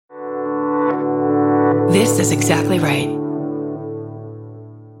This is exactly right.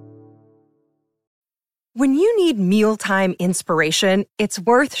 When you need mealtime inspiration, it's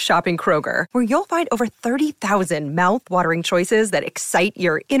worth shopping Kroger, where you'll find over 30,000 mouth-watering choices that excite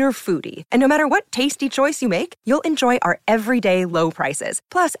your inner foodie. And no matter what tasty choice you make, you'll enjoy our everyday low prices,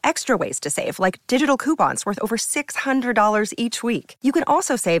 plus extra ways to save, like digital coupons worth over $600 each week. You can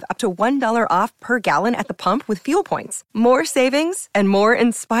also save up to $1 off per gallon at the pump with fuel points. More savings and more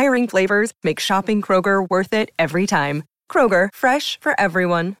inspiring flavors make shopping Kroger worth it every time. Kroger, fresh for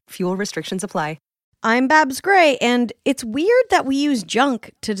everyone. Fuel restrictions apply. I'm Babs Gray, and it's weird that we use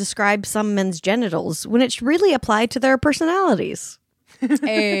junk to describe some men's genitals when it should really apply to their personalities.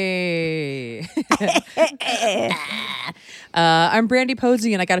 Hey. I'm Brandy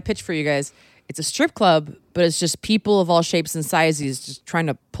Posey, and I got a pitch for you guys. It's a strip club, but it's just people of all shapes and sizes just trying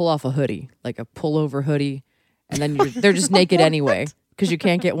to pull off a hoodie, like a pullover hoodie, and then they're just naked anyway. Because you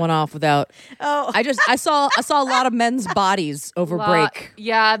can't get one off without. Oh, I saw a lot of men's bodies over break.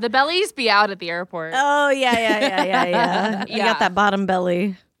 Yeah, the bellies be out at the airport. Oh yeah. You got that bottom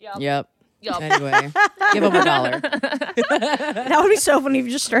belly. Yep. Anyway, give them $1. That would be so funny if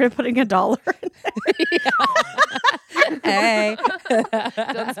you just started putting $1 in there. Hey,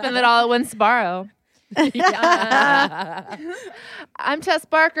 Don't spend it all at once. Borrow. I'm Tess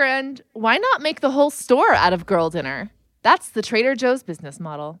Barker, and why not make the whole store out of girl dinner? That's the Trader Joe's business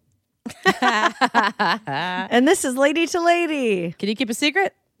model. And this is Lady to Lady. Can you keep a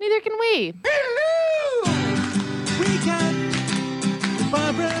secret? Neither can we. Hello! We got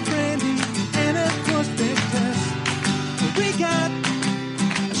Barbara, Brandy, and of course Big Tess. We got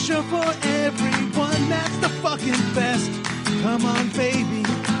a show for everyone that's the fucking best. Come on, baby.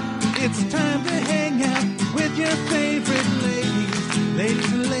 It's time to hang out with your favorite ladies. Lady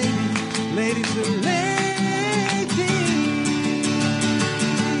to lady, lady to lady.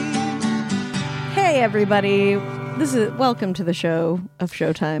 Hey everybody, welcome to the show of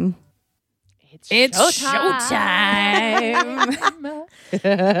Showtime. It's showtime.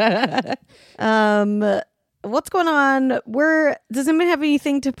 What's going on? Does anybody have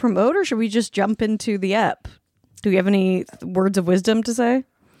anything to promote, or should we just jump into the app? Do we have any words of wisdom to say?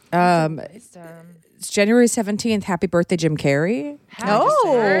 It's January 17th. Happy birthday, Jim Carrey.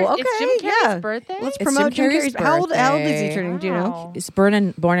 Okay. It's Jim Carrey's birthday? Let's It's promote Jim Jim Carrey's Carrey's. How old is he birthday. turning? Do you know? He's born in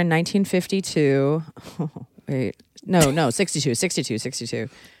 1952. Wait, no, 62. So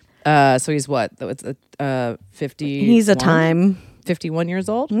he's what? It's 50. He's a time. 51 years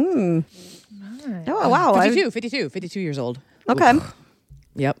old. Oh wow, 52 years old. Okay. Oof.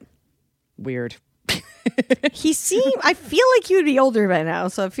 Yep. Weird. I feel like he would be older by now,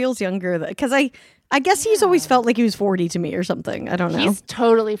 so it feels younger. Because I guess he's always felt like he was 40 to me or something. I don't know. He's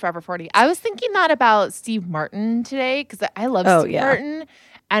totally forever 40. I was thinking that about Steve Martin today because I love Steve Martin.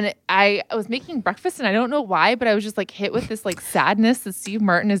 And I was making breakfast and I don't know why, but I was just like hit with this like sadness that Steve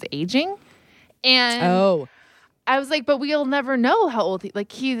Martin is aging. And I was like, but we'll never know how old I'm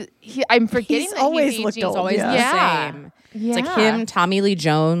forgetting He's that always he's looked aging. old. Always Yeah. the same. Yeah. It's like him, Tommy Lee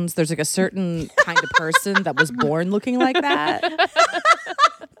Jones. There's like a certain kind of person that was born looking like that.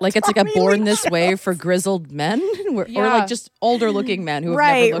 Like it's like a born this way for grizzled men or like just older looking men who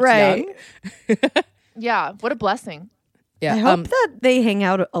have never looked young. Yeah. What a blessing. Yeah. I hope that they hang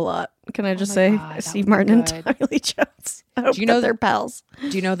out a lot. Can I just say, God, Steve Martin and Tommy Lee Jones? I hope Do you know they're pals.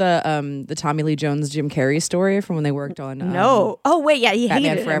 Do you know the Tommy Lee Jones Jim Carrey story from when they worked on No. Oh wait, yeah, he Batman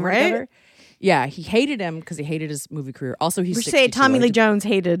hated him, Forever right? together? Yeah, he hated him because he hated his movie career. Also, he's We 62. say Tommy I Lee did- Jones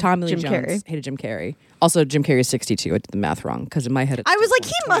hated Tommy Lee Jim Jones Carrey. hated Jim Carrey. Also, Jim Carrey is 62. I did the math wrong because in my head it's I was like,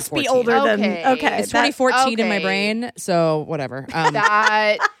 he must be 2014. older than. Okay. Okay, It's 2014 in my Okay. brain, so whatever.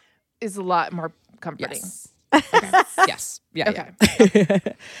 That is a lot more comforting. Yes. Yes. Yeah.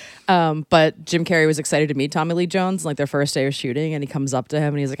 But Jim Carrey was excited to meet Tommy Lee Jones, like their first day of shooting, and he comes up to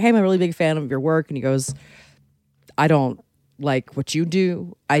him and he's like, "Hey, I'm a really big fan of your work," and he goes, "I don't like what you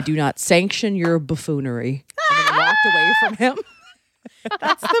do. I do not sanction your buffoonery." And then walked away from him.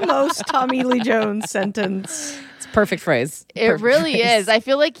 That's the most Tommy Lee Jones sentence. It's a perfect phrase. It Perfect really phrase. is. I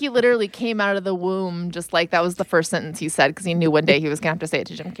feel like he literally came out of the wom just like that was the first sentence he said because he knew one day he was going to have to say it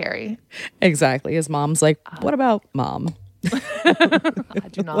to Jim Carrey. Exactly. His mom's like, "What about mom? I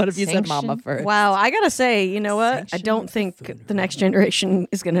do not What if you said sanction- mama first?" Wow, I gotta say, you know what? I don't think the next generation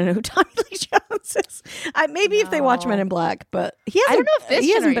is gonna know who Tommy Lee Jones is. Maybe if they watch Men in Black, but he hasn't. I don't know if this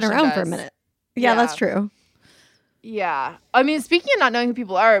he hasn't been generation around for a does. minute. Yeah, that's true. Yeah. I mean, speaking of not knowing who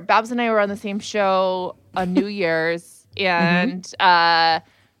people are, Babs and I were on the same show on New Year's, and the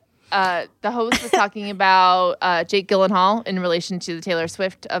host was talking about Jake Gyllenhaal in relation to the Taylor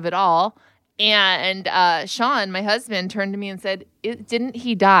Swift of it all. And Sean, my husband, turned to me and said, "Didn't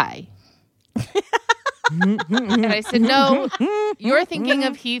he die?" And I said, no, you're thinking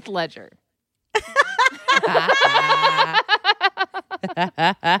of Heath Ledger.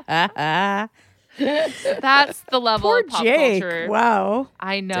 That's the level Poor of pop Jake. culture. Wow.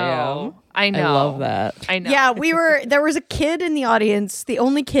 I know. I know. I love that. I know. Yeah, there was a kid in the audience, the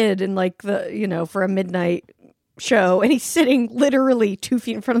only kid in like for a midnight show, and he's sitting literally 2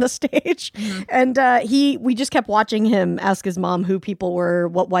 feet in front of the stage. Mm-hmm. And we just kept watching him ask his mom who people were,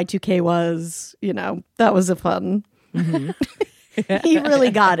 what Y2K was. That was a fun. Mm-hmm. He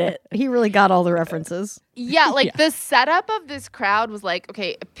really got it. He really got all the references. Yeah, the setup of this crowd was like,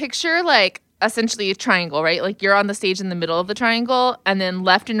 okay, picture essentially a triangle, right? Like you're on the stage in the middle of the triangle, and then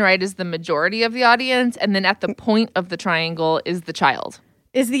left and right is the majority of the audience, and then at the point of the triangle is the child.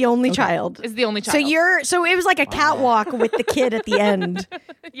 Is the only child. Is the only child. So it was like a catwalk with the kid at the end.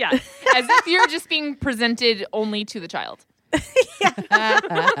 Yeah, as if you're just being presented only to the child. It's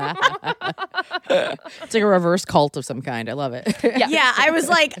like a reverse cult of some kind. I love it. Yeah, I was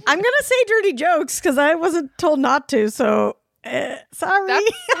like, I'm going to say dirty jokes because I wasn't told not to. So sorry.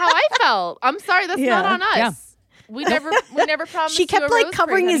 That's how I felt. I'm sorry. That's not on us. Yeah. We never promised. She kept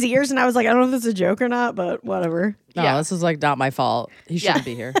covering his ears, and I was like, I don't know if this is a joke or not, but whatever. No, this is not my fault. He shouldn't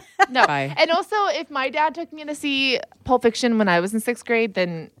be here. No. Bye. And also, if my dad took me to see Pulp Fiction when I was in 6th grade,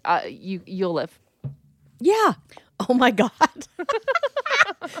 then you'll live. Yeah. Oh my God.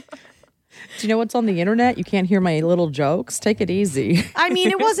 Do you know what's on the internet? You can't hear my little jokes. Take it easy. I mean,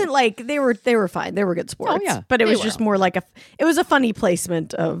 it wasn't like they were fine. They were good sports. Oh, yeah. But it was just more like it was a funny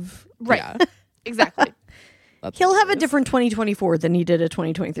placement of right. Yeah. Exactly. He'll have a different 2024 than he did a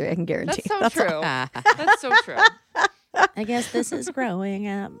 2023. I can guarantee. That's so true. That's so true. I guess this is growing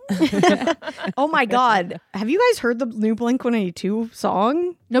up. Oh my God. Have you guys heard the new Blink-182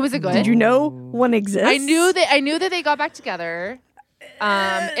 song? No, was it good? Did you know one exists? I knew that they got back together.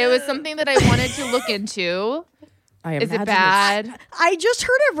 It was something that I wanted to look into. Is it bad? I just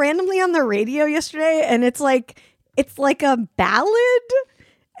heard it randomly on the radio yesterday, and it's like a ballad.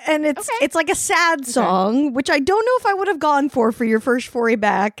 And it's like a sad song, which I don't know if I would have gone for your first foray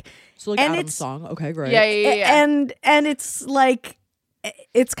back. So Adam's song. Okay, great. Yeah. And it's like,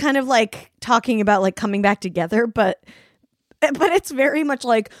 it's kind of like talking about like coming back together, but it's very much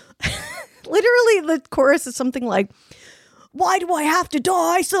like, literally the chorus is something like, why do I have to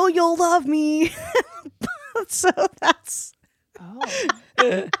die so you'll love me? So that's... Oh.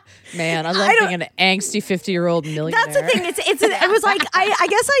 Man, I love being an angsty 50-year-old millionaire. That's the thing. It was like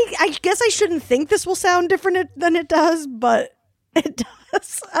I guess I shouldn't think this will sound different than it does, but it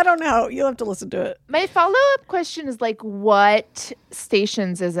does. I don't know. You'll have to listen to it. My follow-up question is what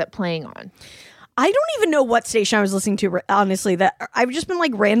stations is it playing on? I don't even know what station I was listening to. Honestly, that I've just been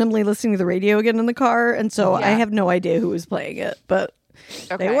randomly listening to the radio again in the car, and so I have no idea who was playing it, but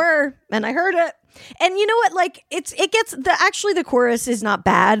they were, and I heard it. And you know what? The chorus is not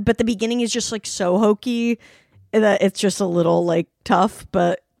bad, but the beginning is just so hokey that it's just a little tough.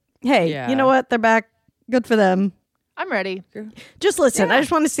 But hey, you know what? They're back. Good for them. I'm ready. Just listen. Yeah. I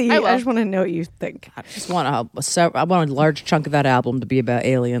just want to see. I just want to know what you think. I just want I want a large chunk of that album to be about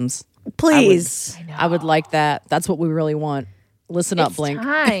aliens. Please. I would like that. That's what we really want. Listen up, Blink.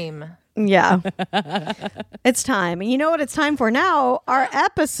 Time. Yeah. It's time. And you know what it's time for now? Our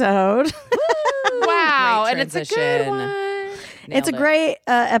episode. Wow. And it's a good one. It's a great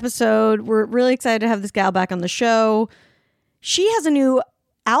episode. We're really excited to have this gal back on the show. She has a new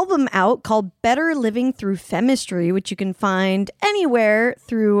album out called Better Living Through Femistry, which you can find anywhere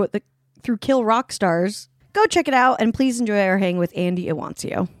through Kill Rock Stars. Go check it out, and please enjoy our hang with Andy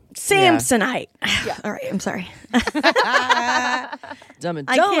Iwancio. Samsonite. Yeah. All right, I'm sorry. Dumb and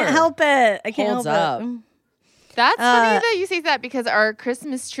I can't help it. I can't Holds help up. it. That's funny that you say that, because our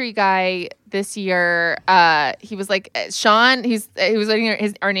Christmas tree guy this year, he was like, Sean, he was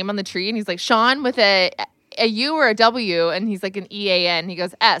writing our name on the tree, and he's like, Sean with a U or a W, and he's like an EAN. He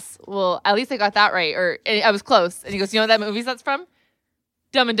goes, S. Well, at least I got that right, or I was close. And he goes, you know what that movie that's from?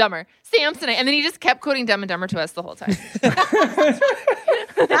 Dumb and Dumber. Samsonite. And then he just kept quoting Dumb and Dumber to us the whole time. That's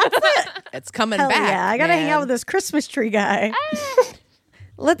it. It's coming Hell back. Yeah, I gotta hang out with this Christmas tree guy.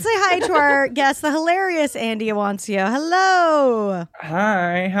 Let's say hi to our guest, the hilarious Andy Iwancio. Hello.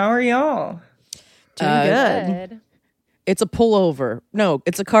 Hi, how are y'all? Doing good. It's a pullover. No,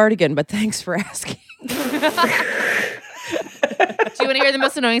 it's a cardigan, but thanks for asking. Do you want to hear the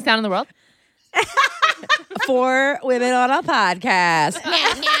most annoying sound in the world? 4 women on a podcast.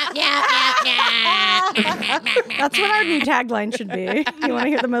 That's what our new tagline should be. You want to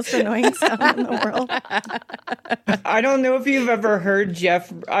hear the most annoying sound in the world? I don't know if you've ever heard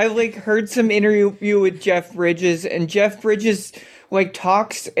Jeff. I heard some interview with Jeff Bridges, and Jeff Bridges like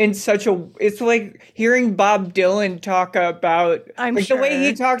talks in such a, it's like hearing Bob Dylan talk about, the way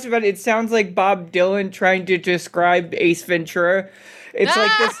he talks about it, it sounds like Bob Dylan trying to describe Ace Ventura. It's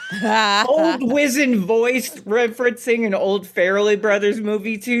like this old wizened voice referencing an old Farrelly Brothers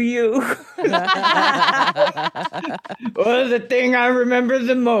movie to you. Well, the thing I remember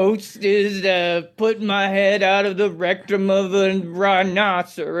the most is putting my head out of the rectum of a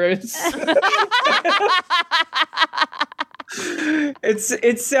rhinoceros.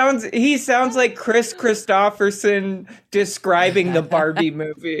 He sounds like Chris Christopherson describing the Barbie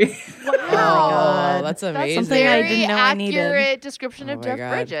movie. Wow, oh, that's amazing. That's something I didn't know I needed. Accurate description of Jeff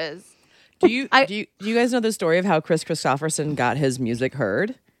Bridges. Do you guys know the story of how Chris Christopherson got his music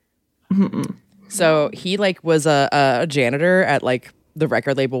heard? Mm-mm. So he like was a janitor at like the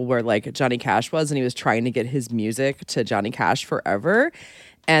record label where like Johnny Cash was, and he was trying to get his music to Johnny Cash forever.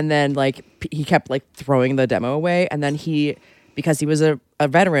 And then like he kept like throwing the demo away. And then because he was a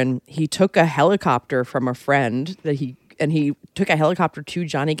veteran, he took a helicopter from a friend he took a helicopter to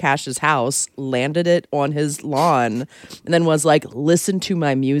Johnny Cash's house, landed it on his lawn, and then was like, listen to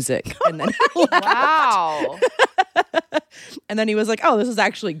my music. And then wow. And then he was like, oh, this is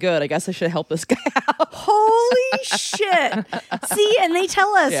actually good. I guess I should help this guy out. Holy shit. See, and they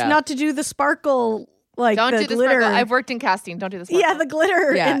tell us not to do the sparkle. Like don't do the glitter. sparkle. I've worked in casting. Don't do the sparkle. Yeah, the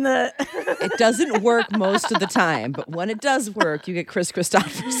glitter in the. It doesn't work most of the time, but when it does work, you get Chris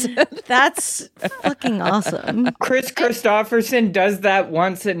Christopherson. That's fucking awesome. Chris Christopherson does that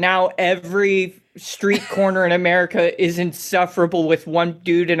once, and now every street corner in America is insufferable with one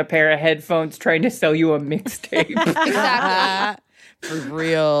dude in a pair of headphones trying to sell you a mixtape. Exactly. For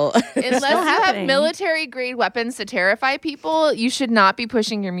real. Unless you have military grade weapons to terrify people, you should not be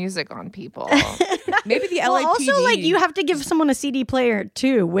pushing your music on people. Maybe the LAPD. Well, also, like, you have to give someone a CD player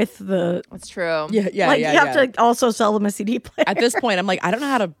too with the. That's true. You have to also sell them a CD player. At this point, I'm like, I don't know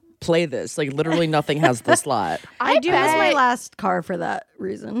how to play this. Like, literally nothing has the slot. I do use my last car for that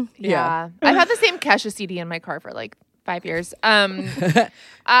reason. Yeah. I've had the same Kesha CD in my car for like 5 years. I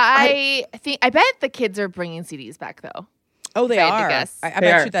bet the kids are bringing CDs back though. Oh, they are. I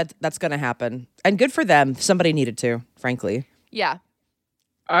bet you that's going to happen. And good for them. Somebody needed to, frankly. Yeah.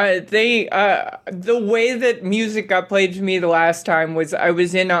 The way that music got played to me the last time was I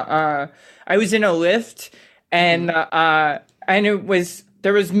was in a lift and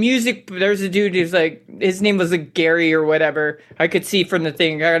there was music. There was a dude who's like, his name was like Gary or whatever. I could see from the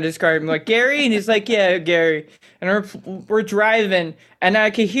thing. I described him like Gary, and he's like, yeah, Gary. And we're driving, and I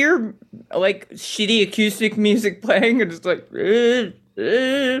could hear like shitty acoustic music playing, and it's like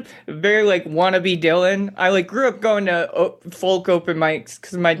very like wannabe Dylan. I like grew up going to folk open mics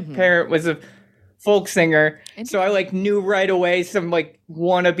because my parent was a folk singer, so I like knew right away some like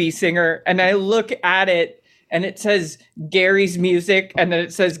wannabe singer, and I look at it. And it says Gary's music, and then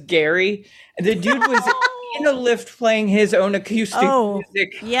it says Gary. And the dude was in a lift playing his own acoustic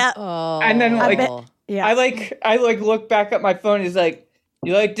music. Yeah. And then I look back at my phone. He's like,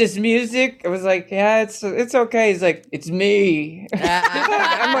 "You like this music?" I was like, "Yeah, it's okay." He's like, "It's me." I'm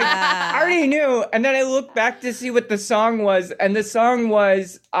like, I already knew. And then I look back to see what the song was, and the song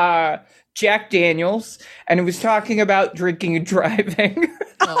was Jack Daniels, and it was talking about drinking and driving.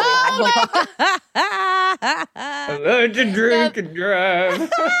 I love to drink and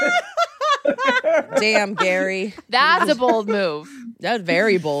drive. Damn, Gary. That's a bold move. That's a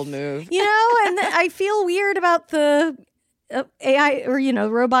very bold move. You know, and I feel weird about the AI or,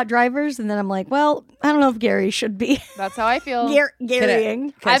 robot drivers. And then I'm like, well, I don't know if Gary should be. That's how I feel.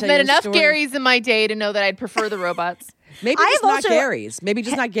 Garying. I've met enough Garys in my day to know that I'd prefer the robots. Maybe just not Gary's. Maybe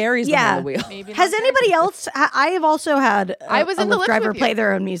just not Gary's behind the wheel. Has anybody else? I have also had I was in the Lyft lift driver with you. play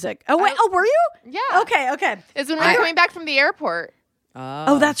their own music. Oh, wait. Were you? Yeah. Okay. It's when we were coming back from the airport.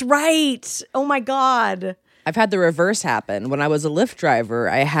 Oh, that's right. Oh, my God. I've had the reverse happen. When I was a Lyft driver,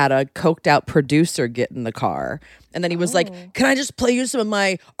 I had a coked out producer get in the car. And then he was like, can I just play you some of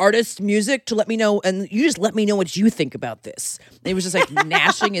my artist music to let me know? And you just let me know what you think about this. And he was just like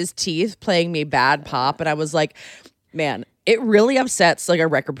gnashing his teeth, playing me bad pop. And I was like, man, it really upsets like a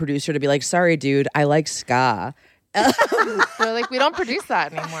record producer to be like, sorry, dude, I like ska. They're like, we don't produce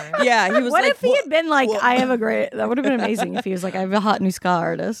that anymore. Yeah, he was what like, if he had been like, I have a great, that would have been amazing if he was like, I have a hot new ska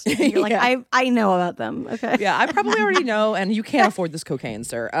artist. And you're like, I know about them. Okay. Yeah, I probably already know, and you can't afford this cocaine,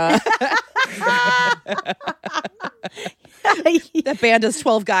 sir. That band has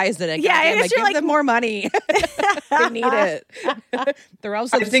 12 guys in it. Yeah, I guess give them more money. They need it. They're all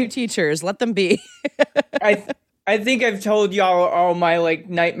substitute teachers. Let them be. I think I've told y'all all my like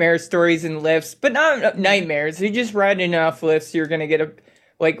nightmare stories and lifts, but not nightmares. You just ride enough lifts, you're gonna get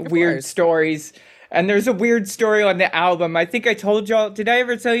weird stories. And there's a weird story on the album. I think I told y'all. Did I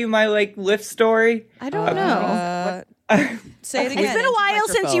ever tell you my like Lyft story? I don't know. Say it again. It's been a while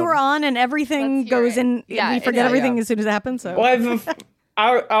since you were on, and everything goes in. We forget everything as soon as it happens. So, well,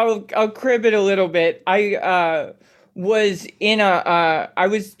 I'll crib it a little bit. I was in I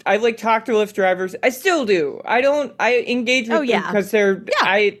like talk to Lyft drivers. I still do. I engage with them because they're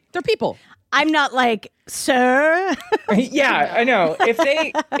people. I'm not like, sir. Yeah, I know. If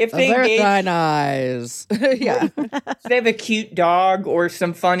they engage, thine eyes. Yeah. If they have a cute dog or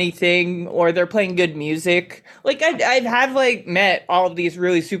some funny thing, or they're playing good music. Like I have like met all of these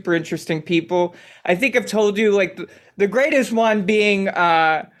really super interesting people. I think I've told you like the greatest one being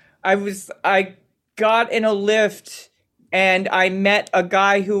I got in a Lyft and I met a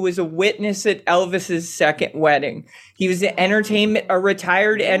guy who was a witness at Elvis's second wedding. He was a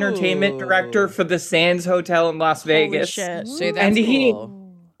retired entertainment director for the Sands Hotel in Las Vegas. Holy shit. See, that's And he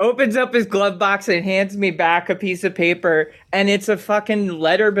cool. opens up his glove box and hands me back a piece of paper, and it's a fucking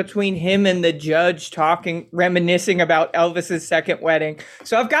letter between him and the judge reminiscing about Elvis's second wedding.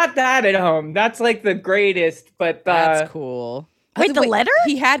 So I've got that at home. That's like the greatest, but That's cool. Wait, the letter?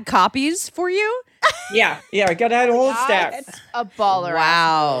 He had copies for you? Yeah, I got that whole stack. That's a baller.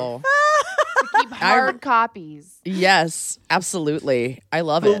 Wow. To keep hard copies. Yes, absolutely. I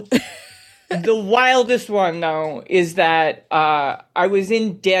love it. The wildest one, though, is that I was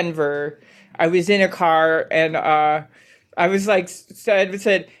in Denver. I was in a car, and I was like,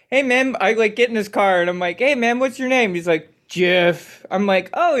 said, hey, man, I like get in this car, and I'm like, hey, man, what's your name? He's like, Jeff. I'm like,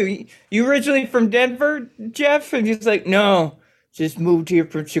 oh, you originally from Denver, Jeff? And he's like, no, just moved here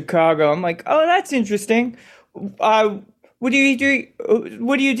from Chicago. I'm like, oh, that's interesting. What do you do?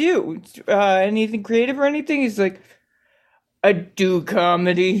 What do you do? Anything creative or anything? He's like, I do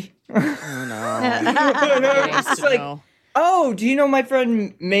comedy. Oh, no. It's like, oh, do you know my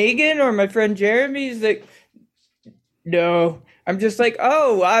friend Megan or my friend Jeremy? He's like, no. I'm just like,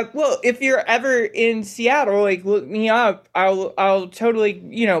 oh, well, if you're ever in Seattle, like, look me up. I'll totally,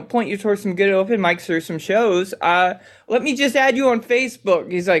 point you towards some good open mics or some shows. Let me just add you on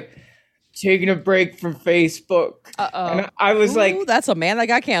Facebook. He's like, taking a break from Facebook. Uh-oh. And I was like, that's a man that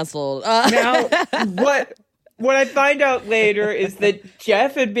got canceled. now, what I find out later is that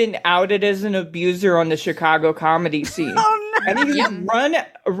Jeff had been outed as an abuser on the Chicago comedy scene. Oh, no. And he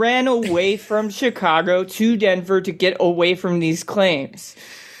ran away from Chicago to Denver to get away from these claims.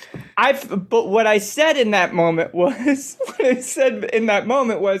 But what I said in that moment was,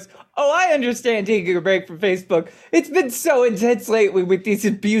 oh, I understand taking a break from Facebook. It's been so intense lately with these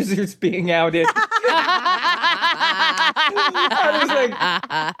abusers being outed.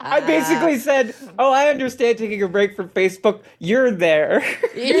 I basically said, oh, I understand taking a break from Facebook. You're there.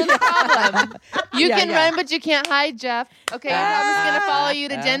 You're the problem. You can run, but you can't hide, Jeff. Okay, I'm just going to follow you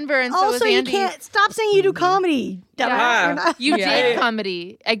to Denver, and so is Also, Andy. you can't stop saying you do comedy. Yeah. You did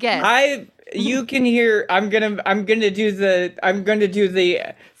comedy, I guess. You can hear. I'm gonna do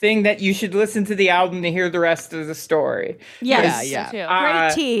the thing that you should listen to the album to hear the rest of the story. Yes. Yeah.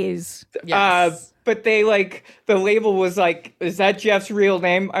 Great tease. Yes. But they the label was like, is that Jeff's real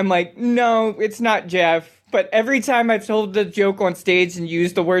name? I'm like, no, it's not Jeff. But every time I've told the joke on stage and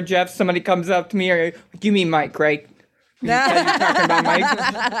used the word Jeff, somebody comes up to me or you mean Mike, right? You're talking about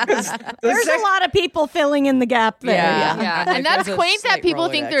Mike. There's a lot of people filling in the gap there. Yeah. And that's quaint that people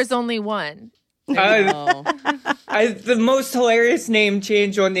think there's only one. The most hilarious name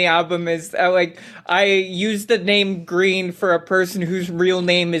change on the album is I used the name Green for a person whose real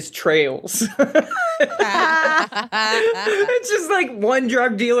name is Trails. It's just like one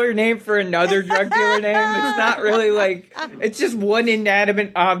drug dealer name for another drug dealer name. It's not really it's just one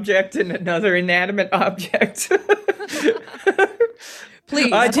inanimate object and another inanimate object. Please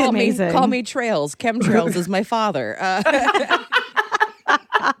call me Trails. Chemtrails is my father.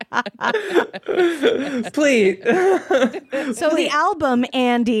 Please. So the album,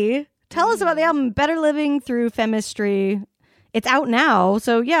 Andy, tell us about the album Better Living Through Chemistry. It's out now.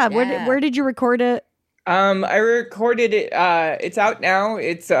 So where did you record it? I recorded it. It's out now.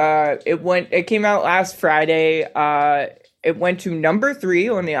 It came out last Friday. It went to number 3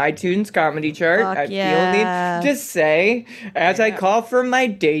 on the iTunes comedy chart. I feel need to say, as I call from my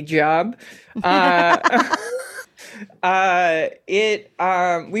day job. We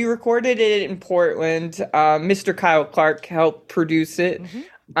recorded it in Portland. Mr. Kyle Clark helped produce it.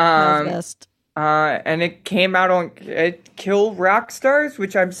 And it came out on Kill Rock Stars,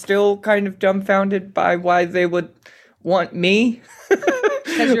 which I'm still kind of dumbfounded by why they would want me.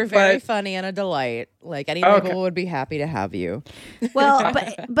 Because you're very funny and a delight. Like any label would be happy to have you. Well,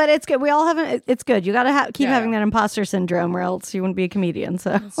 but it's good. We all have it's good. You got to keep having that imposter syndrome, or else you wouldn't be a comedian.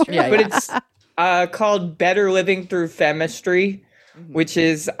 So but it's called Better Living Through Chemistry, which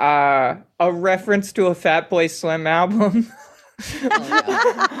is a reference to a Fatboy Slim album.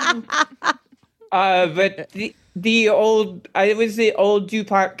 But the old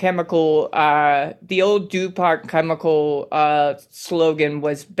DuPont chemical slogan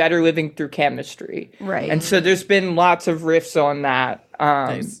was Better Living Through Chemistry. Right. And so there's been lots of riffs on that.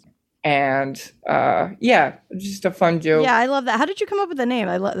 Nice. And just a fun joke. Yeah, I love that. How did you come up with the name?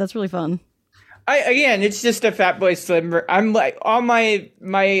 That's really fun. It's just a Fatboy Slim. I'm like, all my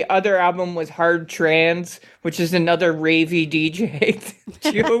other album was Hard Trans, which is another ravey DJ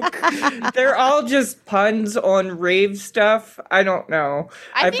joke. They're all just puns on rave stuff. I don't know.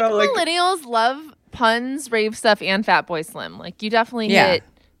 I think millennials love puns, rave stuff, and Fatboy Slim. Like, you definitely hit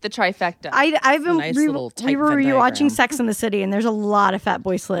the trifecta. I've been nice we were Venn watching diagram. Sex in the City, and there's a lot of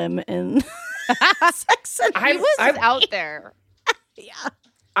Fatboy Slim in Sex and He was out there. Yeah.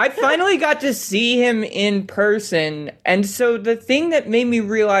 I finally got to see him in person. And so the thing that made me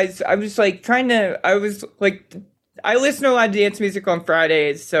realize, I listen to a lot of dance music on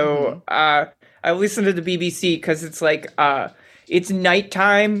Fridays. So I listen to the BBC because it's like, it's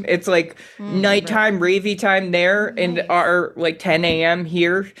nighttime. It's like nighttime ravey time there and our like 10 a.m.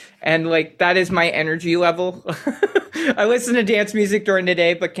 here. And like, that is my energy level. I listen to dance music during the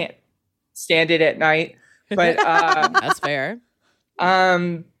day, but can't stand it at night. But That's fair.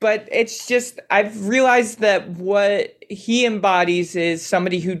 But it's just, I've realized that what he embodies is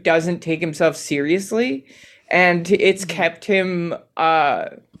somebody who doesn't take himself seriously, and it's kept him,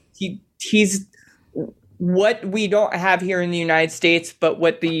 he's what we don't have here in the United States, but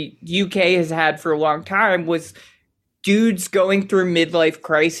what the UK has had for a long time was dudes going through midlife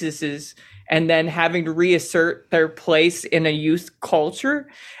crises and then having to reassert their place in a youth culture.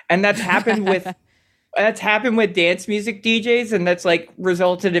 And that's happened with dance music DJs, and that's like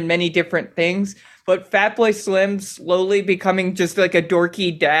resulted in many different things. But Fatboy Slim slowly becoming just like a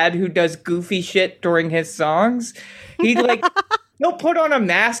dorky dad who does goofy shit during his songs. He like he'll put on a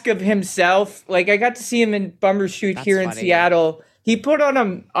mask of himself. Like, I got to see him in Bumbershoot here in Seattle. He put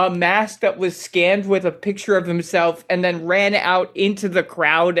on a mask that was scanned with a picture of himself and then ran out into the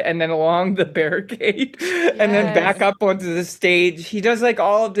crowd and then along the barricade and then back up onto the stage. He does like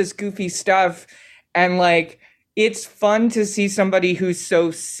all of this goofy stuff. And like, it's fun to see somebody who's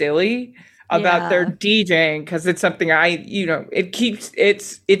so silly about their DJing, because it's something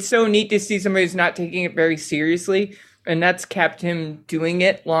it's so neat to see somebody who's not taking it very seriously. And that's kept him doing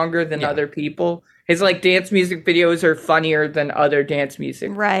it longer than other people. His like dance music videos are funnier than other dance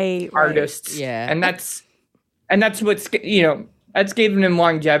music artists. Right. Yeah. And that's what's, that's given him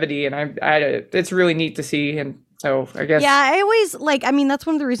longevity. And it's really neat to see. And so I guess. Yeah, I always that's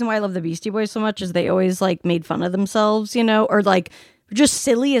one of the reasons why I love the Beastie Boys so much, is they always like made fun of themselves, or like just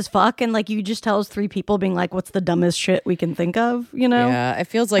silly as fuck. And like, you just tell us three people being like, what's the dumbest shit we can think of, Yeah, it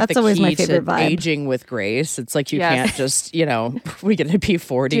feels like that's the always key my favorite to vibe. aging with grace. It's like you can't just, we get to be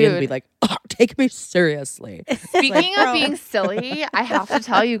 40 and be like, oh, take me seriously. Speaking of being silly, I have to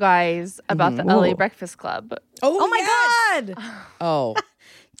tell you guys about the LA Breakfast Club. Oh my God. Oh.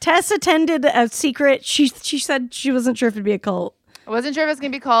 Tess attended a secret. She said she wasn't sure if it'd be a cult. I wasn't sure if it was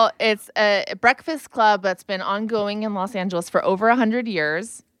going to be called. It's a breakfast club that's been ongoing in Los Angeles for over 100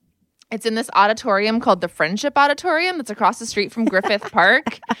 years. It's in this auditorium called the Friendship Auditorium that's across the street from Griffith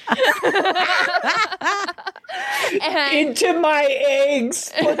Park. Into my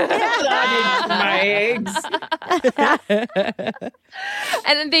eggs. Put that into my eggs.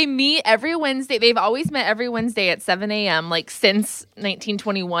 And they meet every Wednesday. They've always met every Wednesday at 7 a.m., like since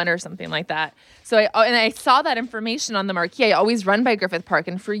 1921 or something like that. So I saw that information on the marquee. I always run by Griffith Park,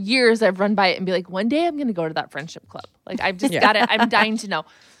 and for years I've run by it and be like, one day I'm going to go to that Friendship Club. Like, I've just got it. I'm dying to know.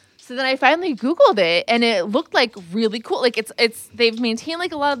 So then I finally Googled it, and it looked like really cool. Like, it's they've maintained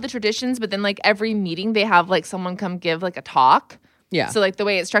like a lot of the traditions, but then like every meeting they have like someone come give like a talk. Yeah. So like the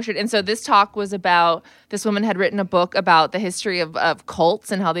way it's structured. And so this talk was about, this woman had written a book about the history of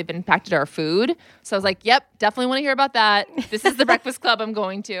cults and how they've impacted our food. So I was like, yep, definitely want to hear about that. This is the Breakfast Club I'm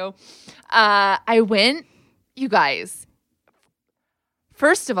going to. I went, you guys,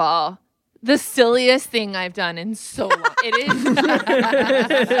 first of all, the silliest thing I've done in so long. It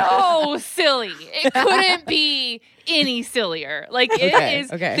is so silly. It couldn't be any sillier. Like, it is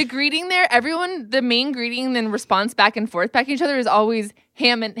the greeting there. Everyone, the main greeting, then response back and forth back to each other is always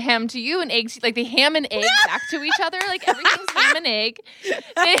ham to you and egg. Like, they ham and egg back to each other. Like, everything's ham and egg.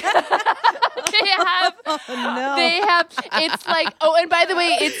 They have. It's like, oh, and by the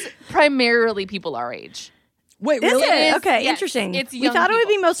way, it's primarily people our age. Wait, Is really? it? Okay, Yes, interesting. it's we young thought it would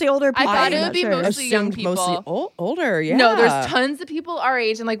be people. mostly older people. I thought it I'm would not be sure. mostly young Assumed people. mostly older. Yeah. No, there's tons of people our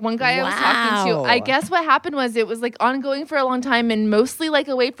age, and like one guy I was talking to, Wow. I guess what happened was it was like ongoing for a long time, and mostly like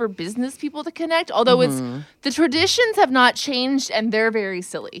a way for business people to connect. Although it's the traditions have not changed, and they're very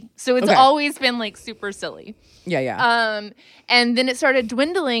silly. So it's Okay. always been like super silly. Yeah. And then it started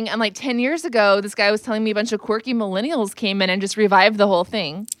dwindling, and like 10 years ago, this guy was telling me a bunch of quirky millennials came in and just revived the whole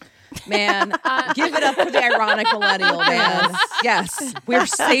thing. Man, give it up for the ironic millennial, man. Yes, we're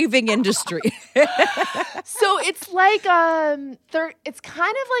saving industry. So it's like it's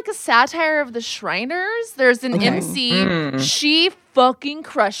kind of like a satire of the Shriners. There's an MC. She fucking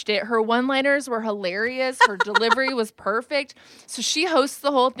crushed it. Her one-liners were hilarious. Her delivery was perfect. So she hosts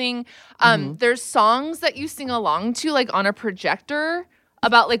the whole thing. There's songs that you sing along to like on a projector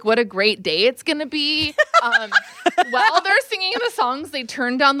about like what a great day it's gonna be. While they're singing the songs, they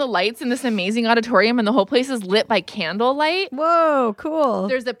turn down the lights in this amazing auditorium, and the whole place is lit by candlelight. Whoa, cool.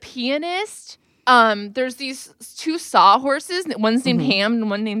 There's a pianist. There's these two sawhorses. One's named Ham and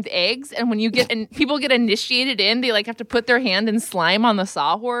one named Eggs. And when you get people get initiated in, they like have to put their hand in slime on the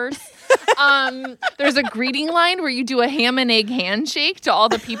sawhorse. There's a greeting line where you do a ham and egg handshake to all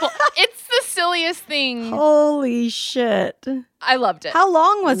the people. It's the silliest thing. Holy shit. I loved it. How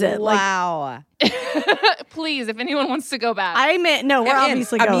long was it? Wow. Please, if anyone wants to go back. I meant, no, we're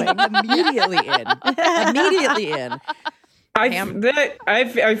obviously going. I mean, immediately in. Immediately in.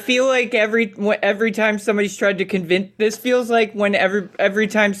 I feel like every time somebody's tried to convince, this feels like when every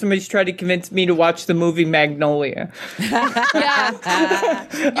time somebody's tried to convince me to watch the movie Magnolia. Yeah.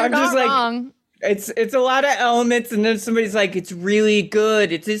 You're I'm not just like, wrong. It's a lot of elements, and then somebody's like, it's really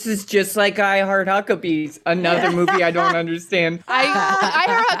good. This is just like I Heart Huckabees, another movie I don't understand. I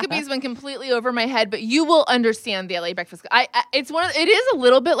Heart Huckabees went completely over my head, but you will understand the LA Breakfast Club. It is a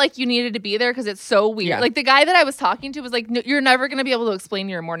little bit like You Needed to Be There because it's so weird. Yeah. Like the guy that I was talking to was like, no, you're never going to be able to explain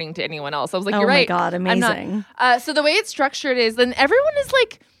your morning to anyone else. I was like, you're right. Oh my God, amazing. So the way it's structured is, then everyone is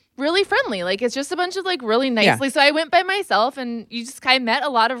like really friendly. Like it's just a bunch of like really nicely. So I went by myself, and you just kind of met a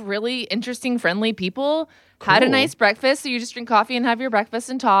lot of really interesting, friendly people. Cool. Had a nice breakfast. So you just drink coffee and have your breakfast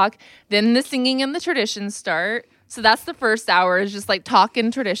and talk. Then the singing and the traditions start. So that's the first hour, is just like talking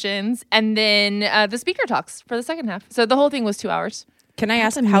traditions, and then the speaker talks for the second half. So the whole thing was 2 hours. Can I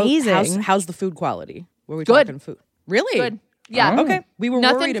ask how's the food quality? Were we Good. talking food? Really? Good. Yeah. Oh. Okay. We were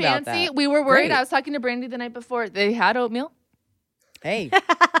Nothing worried about fancy. that. We were worried. Great. I was talking to Brandy the night before. They had oatmeal. Hey,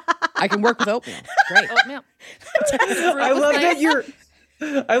 I can work with oatmeal. Great. Oatmeal.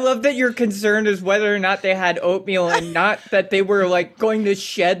 I love that your concern is whether or not they had oatmeal, and not that they were like going to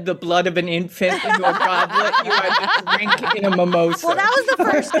shed the blood of an infant into a goblet you had to drink in a mimosa. Well, that was the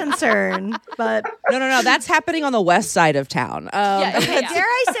first concern, but No. That's happening on the west side of town. Yeah. dare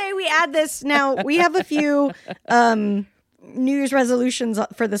I say we add this now? We have a few New Year's resolutions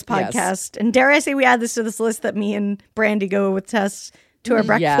for this podcast, Yes. and dare I say we add this to this list that me and Brandy go with Tess to our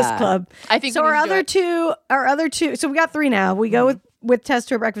breakfast club. I think so. we Our need to do other two. So we got three now. We go with Tess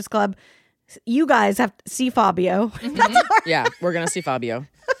to a breakfast club. You guys have to see Fabio. Yeah, we're gonna see Fabio.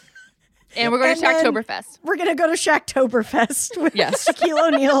 And we're going to then Shacktoberfest. We're gonna go to Shacktoberfest with Yes. Shaquille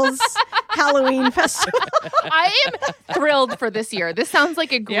O'Neal's Halloween festival. I am thrilled for this year. This sounds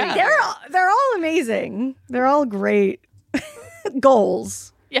like a great Yeah. year. They're all amazing. They're all great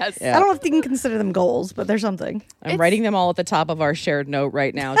goals. Yes. Yeah. I don't know if you can consider them goals, but they're something. I'm writing them all at the top of our shared note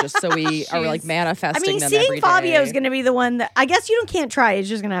right now, just so we are like I manifesting mean, them seeing every Fabio is day. going to be the one that I guess you can't try. It's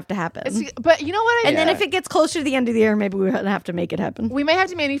just going to have to happen. But you know what? And then if it gets closer to the end of the year, maybe we're going to have to make it happen. We may have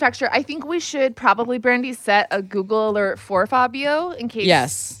to manufacture. I think we should probably, Brandy, set a Google alert for Fabio in case.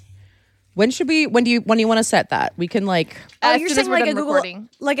 Yes. When do you want to set that? We can like. As you're soon saying as we're like a done Google, recording.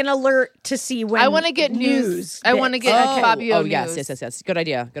 like an alert to see when I want to get news. I want to get Fabio news. Yes. Good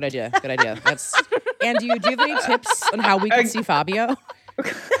idea. That's. And do you have any tips on how we can see Fabio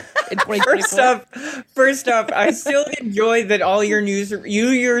in 2024? First off, I still enjoy that all your New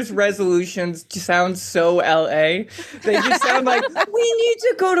Year's resolutions sound so LA. They just sound like, we need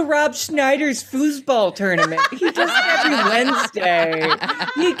to go to Rob Schneider's foosball tournament. He does it every Wednesday.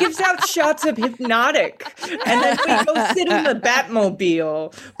 He gives out shots of Hypnotic. And then we go sit in the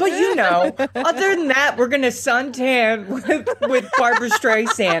Batmobile. But other than that, we're going to suntan with Barbara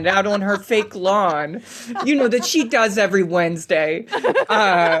Streisand out on her fake lawn. That she does every Wednesday.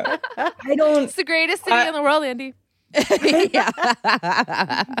 It's the greatest city in the world, Andy.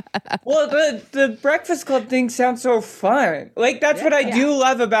 Well, the Breakfast Club thing sounds so fun. Like, that's what I do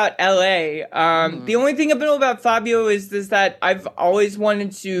love about LA. The only thing I know about Fabio is that I've always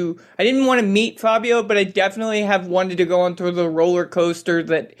wanted to, I didn't want to meet Fabio, but I definitely have wanted to go onto the roller coaster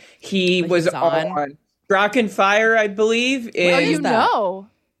that he was on. Draken Fire, I believe. It's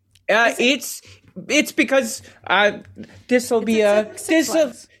because this will be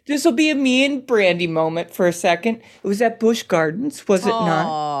a me and Brandy moment for a second. It was at Busch Gardens, was it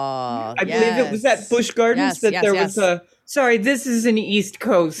not? I believe it was at Busch Gardens was a. Sorry, this is an East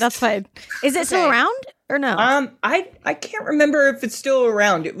Coast. That's fine. Is it still around or no? I can't remember if it's still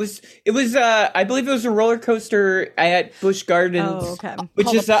around. It was I believe it was a roller coaster at Busch Gardens. Oh, okay.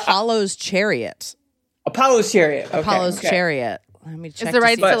 Which is Apollo's Chariot. Apollo's Chariot. Okay, Apollo's Chariot. Let me check. Is the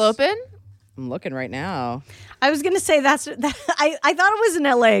ride still open? I'm looking right now. I was going to say I thought it was in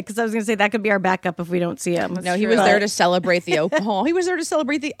LA because I was going to say that could be our backup if we don't see him. No, he was there to celebrate the he was there to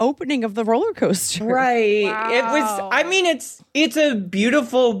celebrate the opening of the roller coaster. Right. Wow. It was. I mean, it's a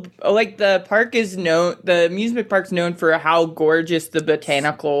beautiful. Like the park is known. The amusement park's known for how gorgeous the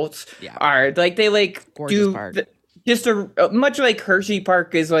botanicals are. Like they gorgeous do. Park. Just much like Hershey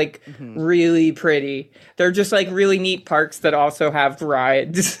Park is really pretty. They're just really neat parks that also have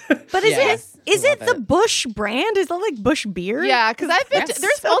rides. But is it the Busch brand? Is that like Busch beer? Yeah, because I've been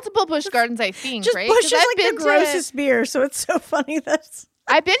there's multiple Busch Gardens, I think, just right? Busch is I've like the grossest beer, so it's so funny that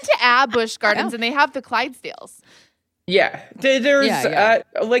I've been to Busch Gardens and they have the Clydesdales. Yeah, there's it's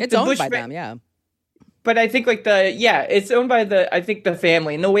the owned Busch by them, yeah. But I think it's owned by the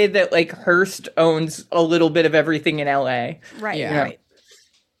family in the way that Hearst owns a little bit of everything in LA. Right. Yeah. Right.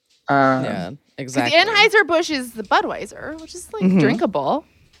 Yeah, exactly. The Anheuser-Busch is the Budweiser, which is drinkable.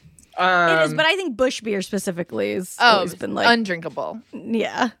 It is, but I think Busch beer specifically has always been undrinkable.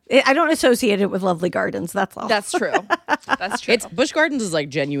 Yeah, I don't associate it with lovely gardens. That's all. That's true. That's true. It's Busch Gardens is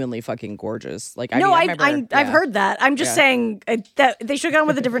genuinely fucking gorgeous. I remember, I've heard that. I'm just saying that they should have gone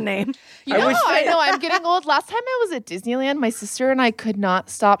with a different name. I know. I'm getting old. Last time I was at Disneyland, my sister and I could not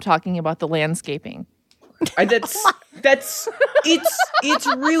stop talking about the landscaping. It's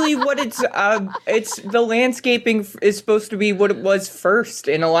really what it's the landscaping is supposed to be what it was first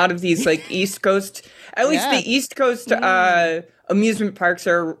in a lot of these East Coast, at least the East Coast amusement parks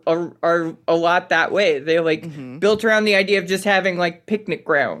are a lot that way. They built around the idea of just having picnic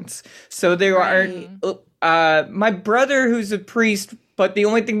grounds. So there aren't my brother who's a priest, but the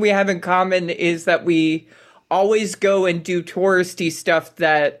only thing we have in common is that we always go and do touristy stuff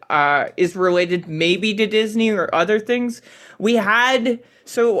that is related maybe to Disney or other things.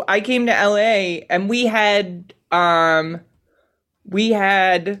 So I came to LA and we had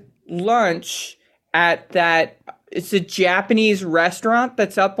lunch at that. It's a Japanese restaurant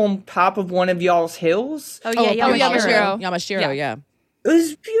that's up on top of one of y'all's hills. Oh yeah, Yamashiro, yeah. It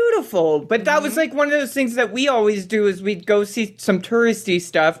was beautiful, but that was one of those things that we always do is we'd go see some touristy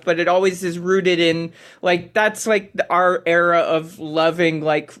stuff, but it always is rooted in that's our era of loving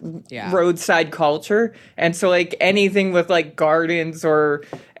roadside culture. And so anything with gardens or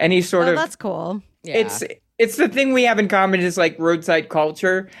any sort of that's cool. Yeah. It's the thing we have in common is roadside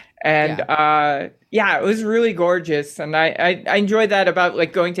culture. And it was really gorgeous. And I enjoy that about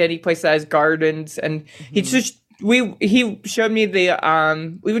going to any place that has gardens. And he showed me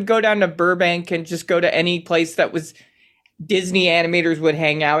we would go down to Burbank and just go to any place that was Disney animators would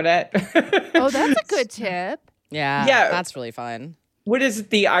hang out at. Oh, that's a good tip. Yeah, that's really fun. What is it?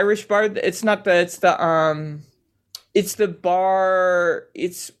 The Irish bar? It's not the. It's the bar.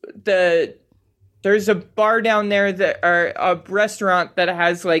 There's a bar down there or a restaurant that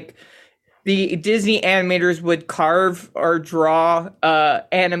has the Disney animators would carve or draw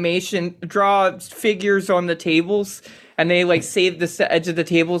figures on the tables, and they save the edge of the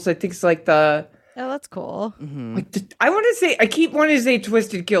tables. I think it's the. Oh, that's cool. Mm-hmm. I keep wanting to say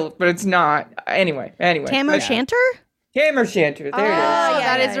Twisted Kilt, but it's not. Anyway. Tam O'Shanter? Tam O'Shanter. There it is.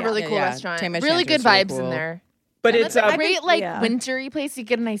 That is a really cool restaurant. Really good vibes in there. But it's a great wintry place. You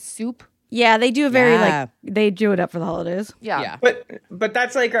get a nice soup. Yeah, they do a very they do it up for the holidays. Yeah. But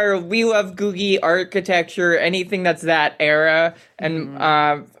that's we love Googie architecture, anything that's that era, and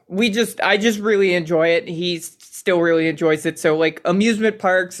I just really enjoy it. He still really enjoys it. So amusement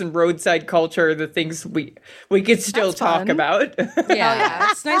parks and roadside culture are the things we could still talk about.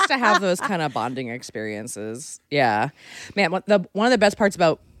 Yeah, it's nice to have those kind of bonding experiences. Yeah, man. One of the best parts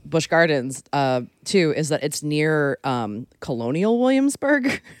about Busch Gardens, too, is that it's near Colonial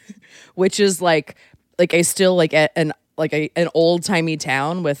Williamsburg, which is an old timey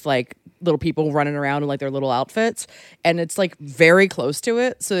town with little people running around in their little outfits, and it's very close to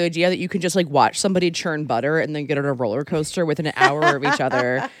it. So the idea that you can just watch somebody churn butter and then get on a roller coaster within an hour of each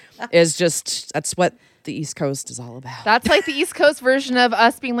other that's what the East Coast is all about. That's like the East Coast version of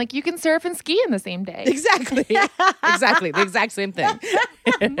us being like, you can surf and ski in the same day. Exactly. The exact same thing.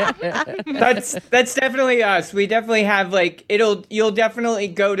 That's definitely us. We definitely have like you'll definitely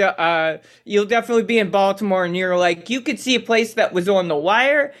you'll definitely be in Baltimore and you're like you could see a place that was on the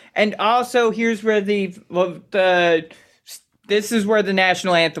wire, and also here's where this is where the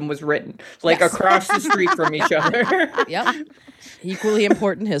national anthem was written, like across the street from each other. Yep. Equally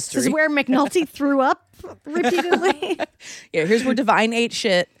important history. This is where McNulty threw up repeatedly. Yeah, here's where Divine ate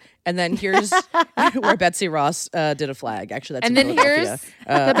shit. And then here's where Betsy Ross did a flag. Actually, that's and then here's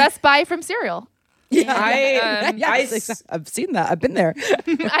the Best Buy from cereal. Yeah, I've seen that. I've been there.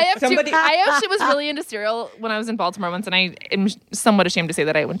 I actually was really into cereal when I was in Baltimore once, and I am somewhat ashamed to say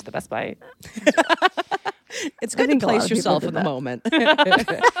that I went to the Best Buy. It's good to place yourself in the moment. I hope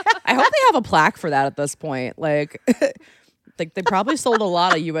they have a plaque for that at this point. Like they probably sold a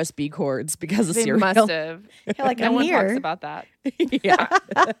lot of USB cords because of cereal. They must have. Yeah, like no one talks about that. Yeah.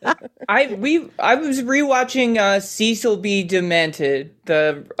 I was rewatching Cecil B. Demented,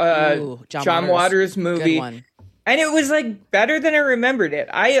 the John Waters movie. Good one. And it was like better than I remembered it.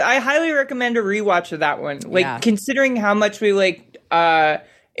 I highly recommend a rewatch of that one. Like considering how much we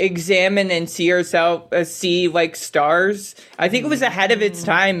examine and see ourselves see like stars. I think it was ahead of its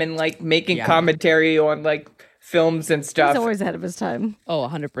time and like making commentary on like films and stuff. He's always ahead of his time. Oh,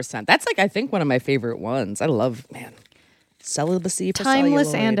 100%. That's like I think one of my favorite ones. I love celibacy, for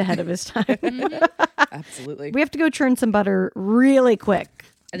timeless celluloid. And ahead of his time. Absolutely. We have to go churn some butter really quick.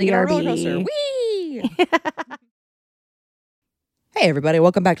 I think a roller coaster. Whee! Hey everybody,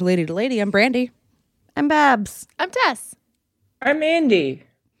 welcome back to Lady. I'm Brandy. I'm Babs. I'm Tess. I'm Andy.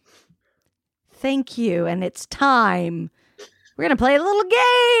 Thank you, and it's time. We're going to play a little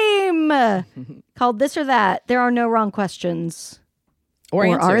game called This or That. There are no wrong questions. Or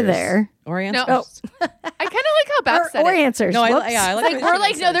answers. Are there? Or answers. No. I kind of like how Babs said or it. answers. No, I Whoops. like Like, we're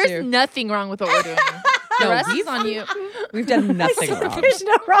like, no, there's nothing wrong with what we're doing. The rest is on you. We've done nothing wrong. There's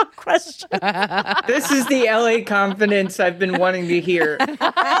no wrong question. This is the LA confidence I've been wanting to hear.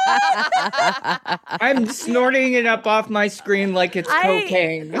 I'm snorting it up off my screen like it's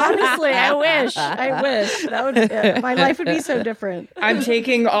cocaine. Honestly, I wish. That would my life would be so different. I'm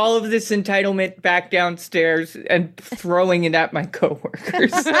taking all of this entitlement back downstairs and throwing it at my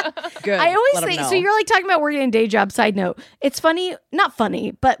coworkers. Good. I always Let 'em think know. so. You're like talking about working a day job. Side note, it's funny, not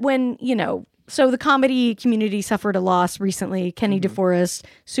funny, but when so the comedy community suffered a loss recently. Kenny DeForest,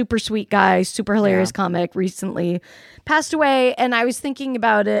 super sweet guy, super hilarious comic, recently passed away. And I was thinking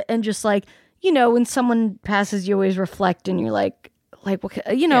about it and just like, when someone passes, you always reflect and you're like, what,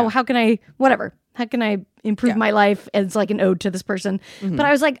 how can I, whatever. How can I improve my life as like an ode to this person? But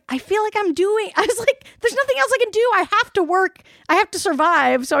I was like, I feel like I was like, there's nothing else I can do. I have to work. I have to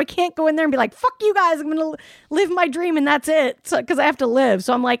survive. So I can't go in there and be like, fuck you guys. I'm going to live my dream and that's it. So, cause I have to live.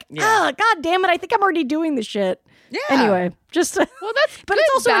 So I'm like, God damn it. I think I'm already doing this shit. Yeah. Anyway, just well, that's but good, it's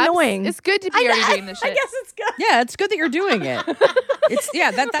also Babs. annoying. It's good to be already doing this shit. I guess it's good. Yeah, it's good that you're doing it. That's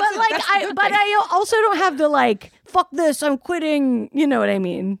I also don't have to like fuck this. I'm quitting. You know what I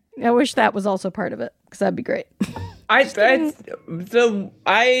mean? I wish that was also part of it because that'd be great. It's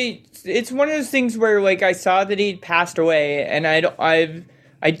one of those things where like I saw that he'd passed away and I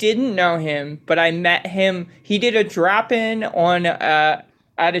didn't know him, but I met him. He did a drop-in on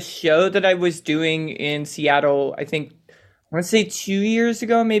at a show that I was doing in Seattle. I think I want to say 2 years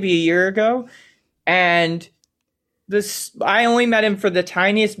ago, maybe a year ago, and I only met him for the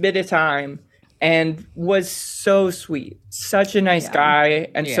tiniest bit of time. And was so sweet, such a nice guy,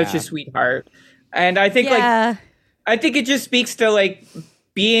 and such a sweetheart. And I think I think it just speaks to like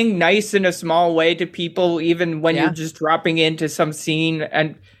being nice in a small way to people, even when you're just dropping into some scene.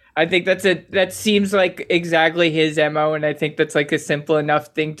 And I think that seems like exactly his MO. And I think that's like a simple enough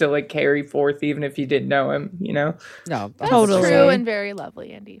thing to like carry forth, even if you didn't know him. No, that's totally true and very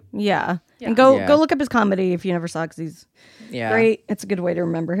lovely, Andy. Yeah. And go look up his comedy if you never saw, because he's great. It's a good way to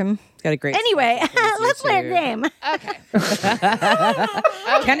remember him. He's got a great. Anyway, let's play a game. Okay.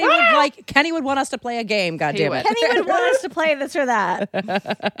 Kenny would want us to play a game. God damn it. Kenny would want us to play this or that.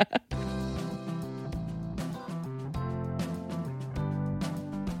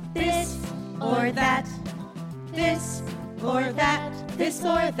 This or that. This or that. This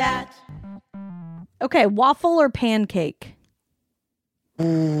or that. Okay, waffle or pancake?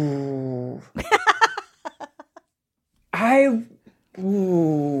 Ooh.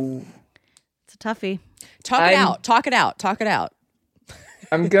 It's a toughie. Talk it out.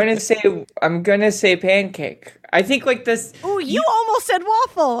 I'm gonna say pancake. I think like this. Oh, you almost said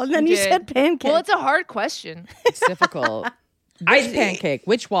waffle, and then you said pancake. Well, it's a hard question. It's difficult. Which pancake?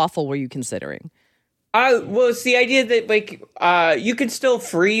 Which waffle were you considering? Well, it's the idea that like you could still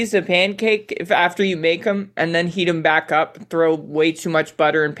freeze a pancake after you make them, and then heat them back up. Throw way too much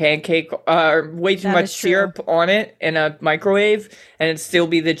butter and way too much syrup on it in a microwave, and it'd still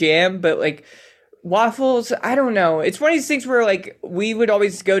be the jam. But like waffles, I don't know. It's one of these things where like we would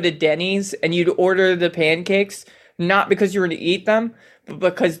always go to Denny's, and you'd order the pancakes not because you were going to eat them,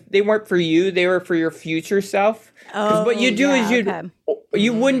 but because they weren't for you; they were for your future self. Because what you do is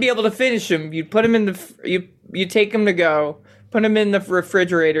you wouldn't be able to finish them. You'd put them in you take them to go, put them in the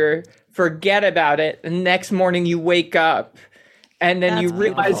refrigerator, forget about it. The next morning you wake up, and then you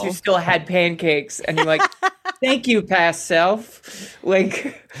realize you still had pancakes, and you're like, "Thank you, past self."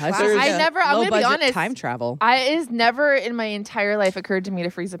 Like, I'm gonna be honest. Time travel. It has never in my entire life occurred to me to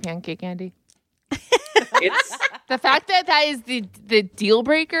freeze a pancake, Andy. It's the fact that is the deal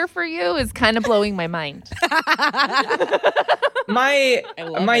breaker for you is kind of blowing my mind. My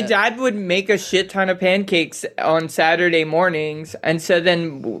dad would make a shit ton of pancakes on Saturday mornings, and so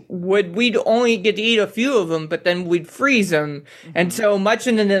then we'd only get to eat a few of them, but then we'd freeze them. Mm-hmm. And so much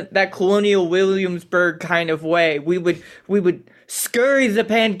in that colonial Williamsburg kind of way, we would scurry the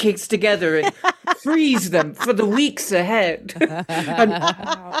pancakes together and freeze them for the weeks ahead.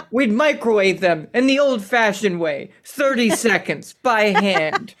 And we'd microwave them in the old-fashioned way, 30 seconds by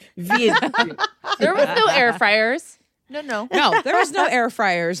hand. There was no air fryers. No, there was no air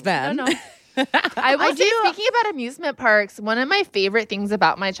fryers then. No. I will say, speaking about amusement parks, one of my favorite things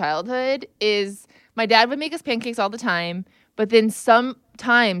about my childhood is my dad would make us pancakes all the time, but then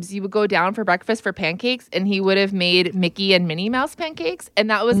sometimes you would go down for breakfast for pancakes, and he would have made Mickey and Minnie Mouse pancakes, and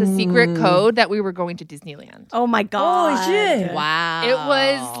that was a secret code that we were going to Disneyland. Oh my god! Oh shit! Wow, it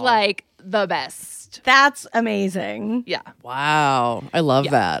was like the best. That's amazing. Yeah. Wow, I love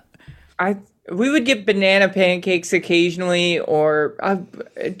that. We would get banana pancakes occasionally, or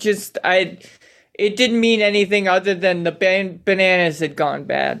it didn't mean anything other than the bananas had gone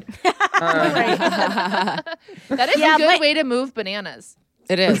bad. That is a good way to move bananas.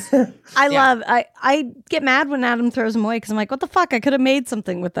 It is. I get mad when Adam throws them away because I'm like, what the fuck? I could have made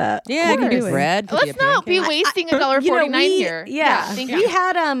something with that. Yeah, I can do bread. Let's not be wasting $1.49 here. Yeah. We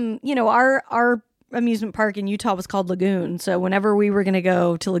had our amusement park in Utah was called Lagoon. So whenever we were going to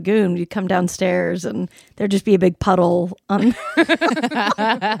go to Lagoon, we'd come downstairs and there'd just be a big puddle on.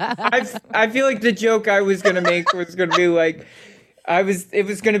 I feel like the joke I was going to make was going to be like, it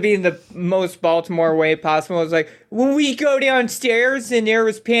was going to be in the most Baltimore way possible. I was like, when we go downstairs and there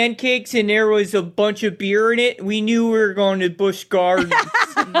was pancakes and there was a bunch of beer in it, we knew we were going to Busch Gardens.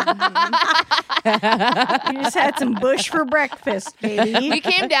 You just had some bush for breakfast, baby. We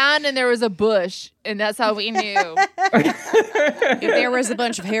came down and there was a bush, and that's how we knew. If there was a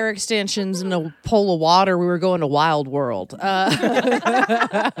bunch of hair extensions and a pole of water, we were going to Wild World.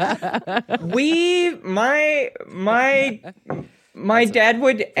 My dad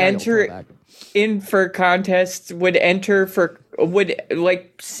would enter in for contests, would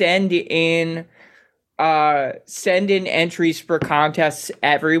send in entries for contests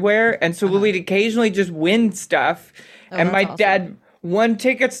everywhere, and so we'd occasionally just win stuff. And my dad won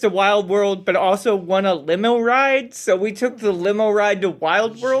tickets to Wild World, but also won a limo ride. So we took the limo ride to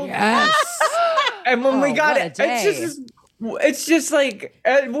Wild World. Yes. And when we got it, it's just like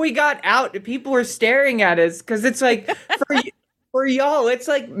we got out. People were staring at us because it's like for y'all, it's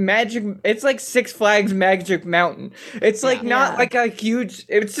like magic. It's like Six Flags Magic Mountain. It's like not like a huge.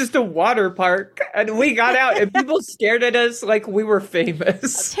 It's just a water park, and we got out, and people stared at us like we were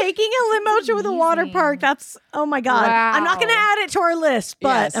famous. Taking a limo to the water park. That's oh my god. Wow. I'm not going to add it to our list,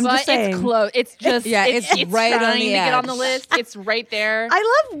 but I'm just saying. It's close. It's just it's right trying on the to get on edge. the list. It's right there.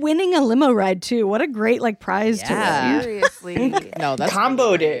 I love winning a limo ride too. What a great prize to win. Seriously. No, that's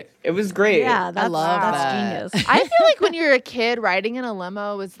Comboed it. It was great. Yeah, that's that. genius. I feel like when you're a kid, riding in a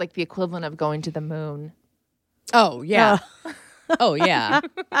limo was like the equivalent of going to the moon. Oh yeah. Oh yeah.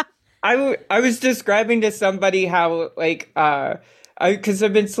 I was describing to somebody how because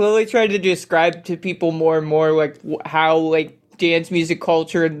I've been slowly trying to describe to people more and more like how like dance music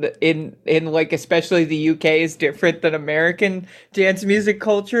culture in like especially the UK is different than American dance music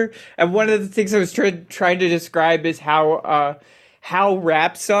culture. And one of the things I was trying to describe is how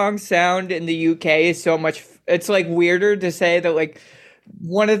rap songs sound in the UK is so much. It's like weirder to say that like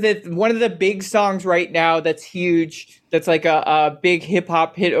one of the big songs right now that's huge, that's like a big hip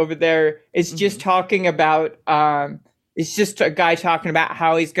hop hit over there is just talking about it's just a guy talking about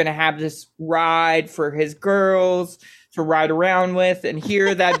how he's going to have this ride for his girls to ride around with, and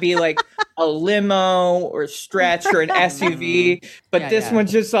here that'd be like a limo or a stretch or an SUV, but this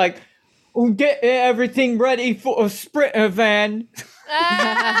one's just like Get everything ready for a sprinter van.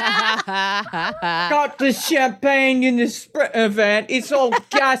 Got the champagne in the sprinter van. It's all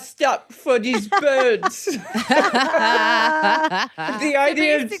gassed up for these birds. The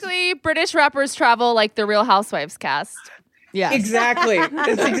idea basically, British rappers travel like the Real Housewives cast. Yeah, exactly.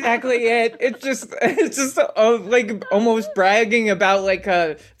 That's exactly it. It's just like almost bragging about like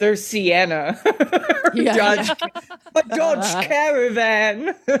their Sienna, Dodge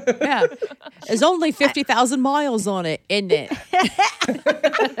Caravan. Yeah, there's only 50,000 miles on it, isn't it?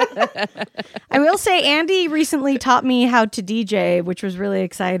 I will say, Andy recently taught me how to DJ, which was really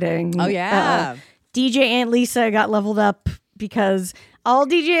exciting. Oh yeah, DJ Aunt Lisa got leveled up because all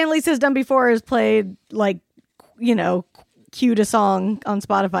DJ Aunt Lisa's done before is played like, cued a song on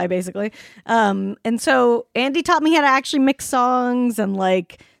Spotify, basically. And so Andy taught me how to actually mix songs and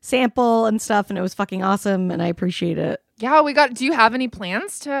like sample and stuff, and it was fucking awesome, and I appreciate it. Yeah, do you have any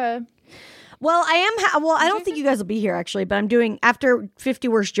plans to? Well, I don't think you guys will be here actually, but I'm doing, after 50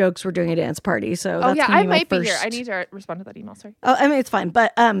 Worst Jokes, we're doing a dance party. So that's I might be here. I need to respond to that email. Sorry. Oh, I mean, it's fine,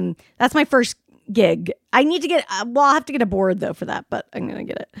 but that's my first gig. I need to get I'll have to get a board though for that, but I'm gonna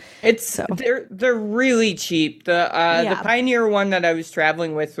get it. They're really cheap. The Pioneer one that I was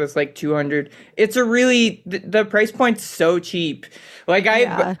traveling with was like $200. It's the price point's so cheap. Like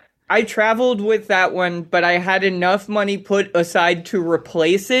I traveled with that one, but I had enough money put aside to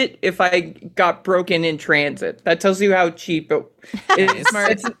replace it if I got broken in transit. That tells you how cheap it is.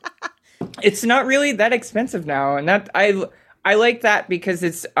 It's not really that expensive now, and that I like that because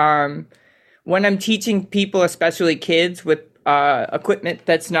it's when I'm teaching people, especially kids, with equipment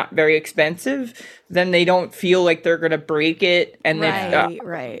that's not very expensive, then they don't feel like they're going to break it. And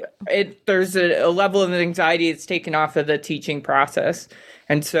there's a level of anxiety that's taken off of the teaching process.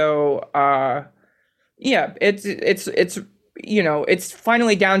 And so, it's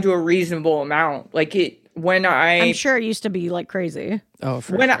finally down to a reasonable amount. Like I'm sure it used to be like crazy. Oh,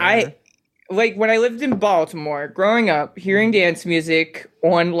 for sure. When I lived in Baltimore, growing up, hearing dance music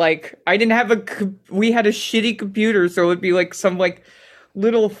on I didn't have we had a shitty computer, so it would be like some like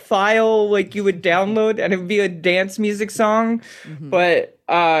little file like you would download, and it would be a dance music song. Mm-hmm. But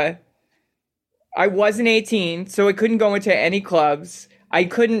I wasn't 18, so I couldn't go into any clubs. I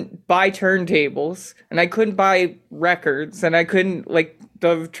couldn't buy turntables, and I couldn't buy records, and I couldn't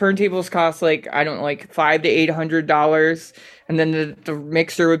the turntables cost $500 to $800, and then the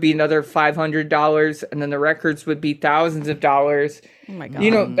mixer would be another $500, and then the records would be thousands of dollars. Oh my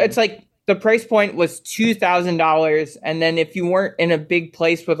god! It's like the price point was $2,000, and then if you weren't in a big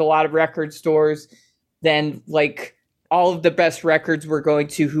place with a lot of record stores, then all of the best records were going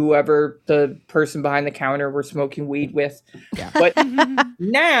to whoever the person behind the counter were smoking weed with. Yeah. But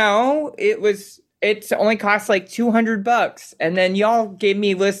now it's only costs $200. And then y'all gave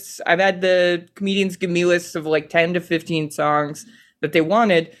me lists. I've had the comedians give me lists of 10 to 15 songs that they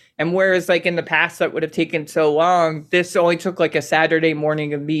wanted. And whereas in the past that would have taken so long, this only took a Saturday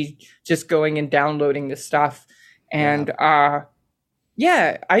morning of me just going and downloading the stuff. And,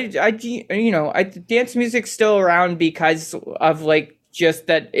 dance music's still around because of just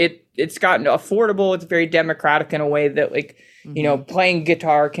that it's gotten affordable. It's very democratic in a way that playing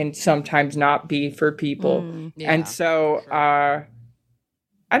guitar can sometimes not be for people. And so I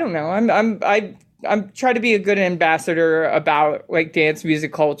don't know. I'm trying to be a good ambassador about dance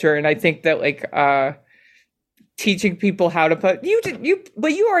music culture, and I think that teaching people how to put you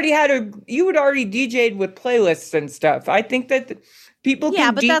already DJ'd with playlists and stuff. I think that people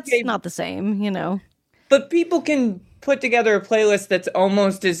can but DJ, that's not the same, But people can put together a playlist that's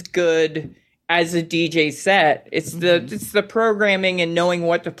almost as good as a DJ set. It's the programming and knowing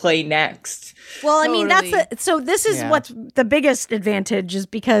what to play next. Well, I mean, this is what's the biggest advantage is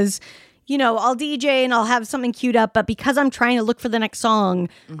because I'll DJ and I'll have something queued up, but because I'm trying to look for the next song,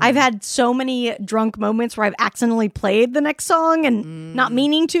 I've had so many drunk moments where I've accidentally played the next song and not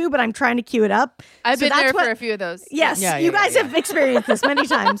meaning to, but I'm trying to queue it up. I've been there for a few of those. Yes, you guys have experienced this many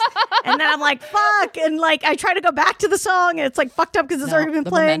times. And then I'm like, fuck. And I try to go back to the song and it's fucked up because it's already been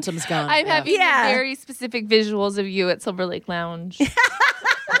playing. Momentum's gone. I'm having very specific visuals of you at Silver Lake Lounge.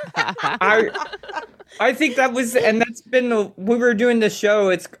 I think that was, and that's been, we were doing the show,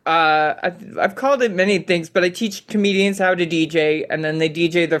 it's, I've called it many things, but I teach comedians how to DJ, and then they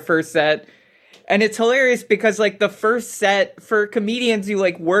DJ their first set, and it's hilarious because, the first set, for comedians, you,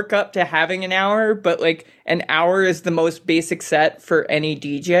 work up to having an hour, but, an hour is the most basic set for any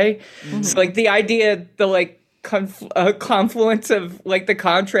DJ. Mm-hmm. So, the idea, the, confluence of, the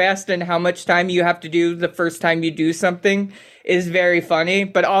contrast and how much time you have to do the first time you do something is very funny,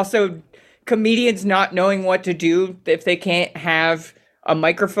 but also comedians not knowing what to do if they can't have a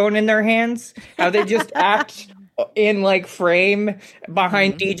microphone in their hands, how they just act in like frame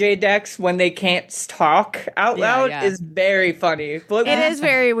behind DJ decks when they can't talk out loud is very funny. But it is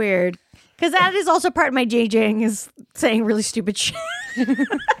very weird. Because that is also part of my JJing is saying really stupid shit. Keep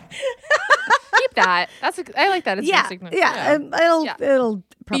that. I like that. It's it'll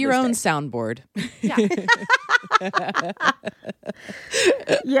be your own soundboard. Yeah.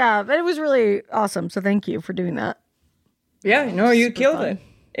 Yeah, but it was really awesome. So thank you for doing that. Yeah, no, you killed it.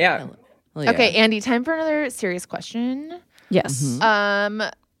 Yeah. Well, yeah. Okay, Andy, time for another serious question. Yes.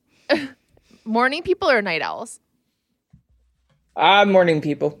 Morning people or night owls? Morning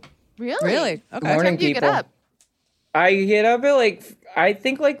people. Really? Okay. Morning What time do you people. get up? I get up at I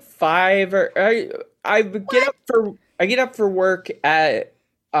think 5 or I get up for work at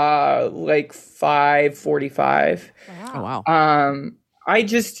 5:45. Oh wow.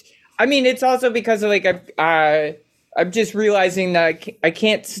 It's also because of I'm just realizing that I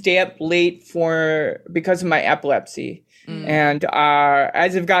can't stay up late because of my epilepsy. And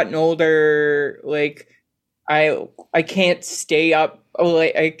as I've gotten older, I can't stay up.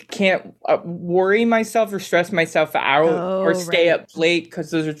 I can't worry myself or stress myself out or stay up late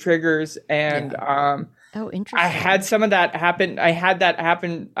because those are triggers. And interesting. I had some of that happen.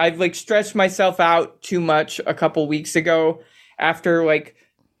 I've stressed myself out too much a couple weeks ago after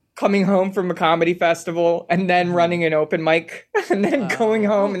coming home from a comedy festival and then running an open mic and then going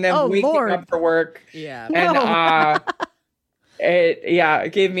home and then waking up for work. Yeah. And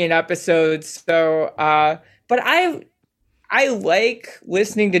it gave me an episode. So, but I like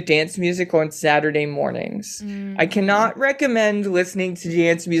listening to dance music on Saturday mornings. I cannot recommend listening to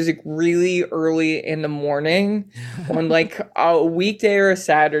dance music really early in the morning on a weekday or a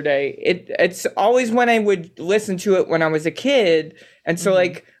Saturday. It's always when I would listen to it when I was a kid. And so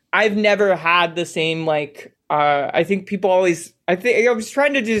I've never had the same I think people always I was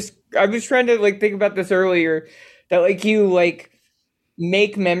trying to think about this earlier that you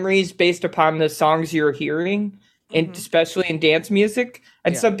make memories based upon the songs you're hearing. And especially in dance music.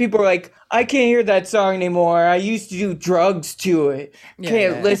 And some people are like, I can't hear that song anymore. I used to do drugs to it.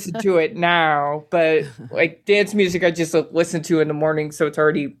 Can't listen to it now. But dance music, I just listen to in the morning. So it's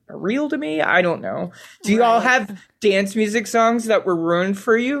already real to me. I don't know. Do you all have dance music songs that were ruined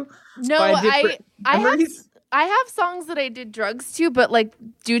for you? No, I have songs that I did drugs to, but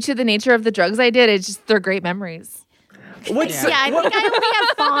due to the nature of the drugs I did, they're great memories. I think I only have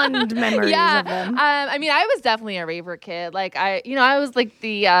fond memories of them. I was definitely a raver kid. I was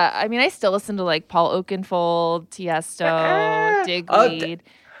I still listen to Paul Oakenfold, Tiesto, Digweed.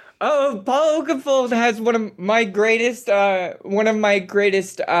 Paul Oakenfold has one of my greatest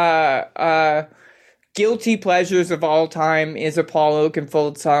guilty pleasures of all time is a Paul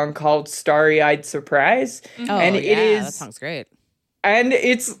Oakenfold song called Starry-Eyed Surprise. Oh, and it is, that song's great. And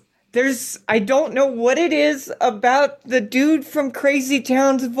I don't know what it is about the dude from Crazy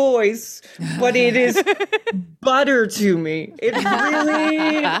Town's voice, but it is butter to me. It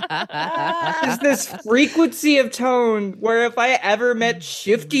really is this frequency of tone where if I ever met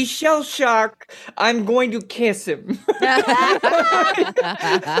Shifty Shell Shock, I'm going to kiss him. I'm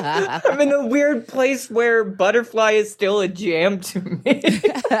in a weird place where Butterfly is still a jam to me.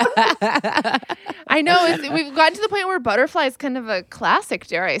 I know. We've gotten to the point where Butterfly is kind of a classic,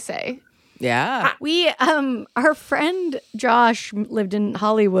 dare I say. Yeah. We, our friend Josh lived in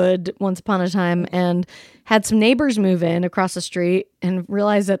Hollywood once upon a time and had some neighbors move in across the street and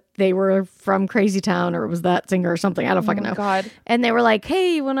realized that they were from Crazy Town or it was that singer or something. I don't fucking know. God. And they were like,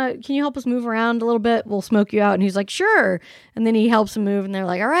 hey, can you help us move around a little bit? We'll smoke you out. And he's like, sure. And then he helps them move and they're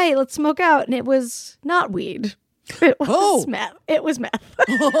like, all right, let's smoke out. And it was not weed. It was meth. It was meth.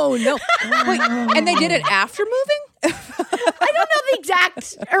 Oh, no. Wait, and they did it after moving? I don't know the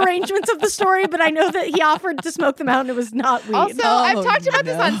exact arrangements of the story, but I know that he offered to smoke them out and it was not weed. Also, I've talked about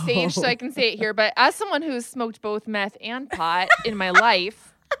this on stage, so I can say it here, but as someone who's smoked both meth and pot in my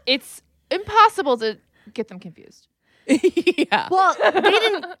life, it's impossible to get them confused. Yeah. Well,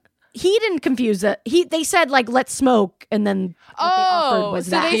 he didn't confuse it. They said, let's smoke, and then what they offered was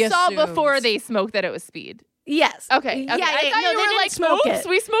so that. they saw before they smoked that it was speed. Yes. Okay. Yeah, I thought no, you they were didn't smoke it.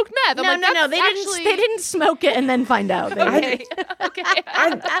 We smoked meth. No. They didn't smoke it and then find out. Okay.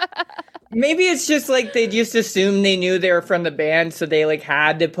 Maybe it's just they just assumed they knew they were from the band, so they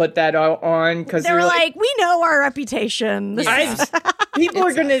had to put that on because they were like, we know our reputation. People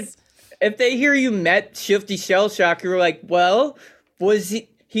are gonna if they hear you met Shifty Shell Shock, you're like, well, was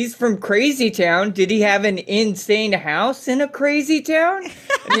he's from Crazy Town. Did he have an insane house in a crazy town?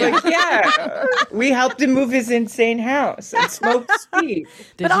 Like, yeah, we helped him move his insane house and smoke weed.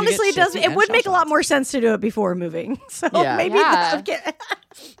 But honestly, it would make a lot more sense to do it before moving. So maybe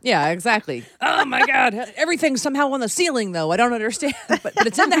yeah, exactly. Oh my God, everything's somehow on the ceiling though. I don't understand, but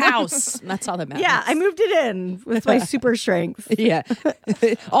it's in the house. And that's all that matters. Yeah, I moved it in with my super strength. Yeah,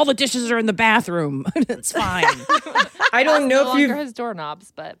 all the dishes are in the bathroom. It's fine. I don't know no if you has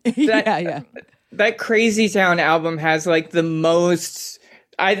doorknobs, but that Crazy Town album has like the most.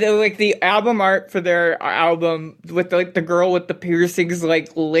 Either like the album art for their album with like the girl with the piercings like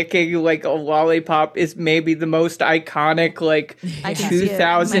licking like a lollipop is maybe the most iconic like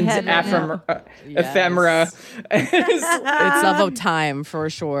 2000s ephemera. It's of a time for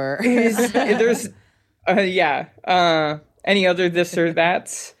sure. There's any other this or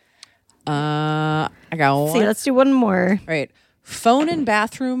that? I got one. See, let's do one more. All right. Phone in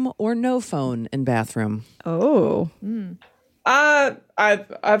bathroom or no phone in bathroom? Oh.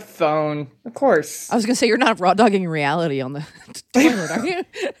 I've phone, of course. I was gonna say you're not raw dogging reality on the toilet, are you?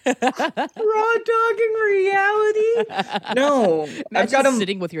 Raw dogging reality? No, I've got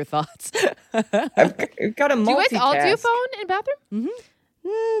sitting with your thoughts. I've got a multitask. Do you guys all do phone in bathroom?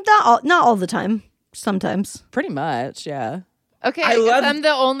 Mm-hmm. Not all the time. Sometimes. Pretty much, yeah. Okay, I'm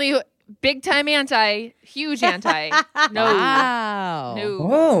the only big time anti, huge anti. No. Wow. No.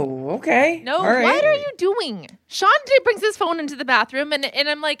 Oh, okay. No, right. What are you doing? Sean brings his phone into the bathroom and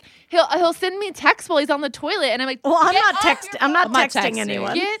I'm like, he'll send me texts while he's on the toilet and I'm like, well, I'm not texting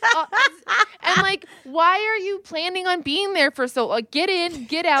anyone. And like, why are you planning on being there for so like get in,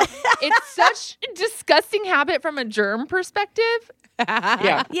 get out? It's such a disgusting habit from a germ perspective.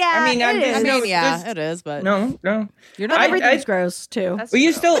 Yeah. I mean, it is, but no. You're not everything's gross too. I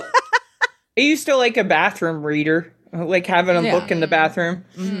used to like a bathroom reader, like having a book in the bathroom.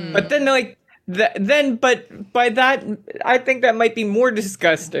 But then but by that, I think that might be more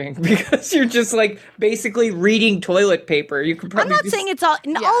disgusting because you're just like basically reading toilet paper. You could probably. I'm not saying it's all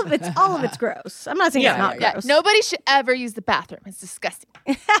of it's gross. I'm not saying it's not gross. Nobody should ever use the bathroom. It's disgusting.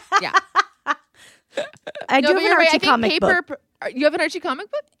 Yeah. I do have an Archie comic book. You have an Archie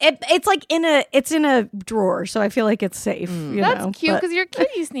comic book? It's like in a drawer, so I feel like it's safe. That's cute because your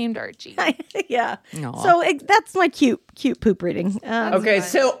kitty's named Archie. Yeah. Aww. So that's my cute poop reading. Okay,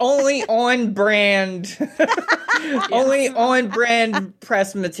 so only on brand, only on brand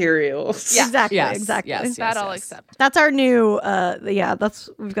press materials. Yeah. Exactly. Yes, that I'll accept. That's our new.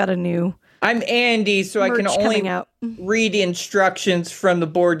 We've got a new. I'm Andy, so I can only read instructions from the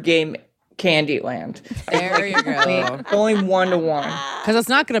board game Candyland. There you go. Only 1-to-1. Because it's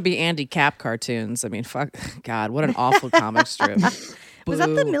not going to be Andy Cap cartoons. I mean, fuck, God, what an awful comic strip. Was that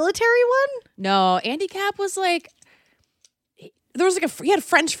the military one? No, Andy Cap was like, there was like he had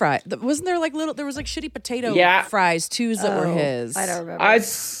French fry. Wasn't there like there was like shitty potato fries too that were his. I don't remember.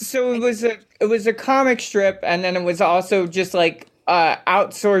 So it was a comic strip, and then it was also just like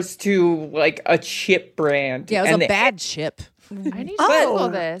outsourced to like a chip brand. Yeah, it was a bad chip. I need to Google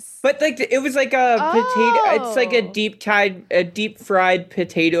this. But like it was like a potato. It's like a deep fried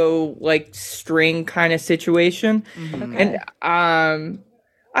potato like string kind of situation. Mm-hmm. Okay. And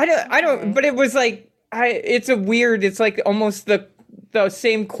I don't. But it was like it's like almost the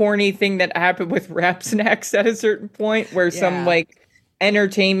same corny thing that happened with Rap Snacks at a certain point, where some like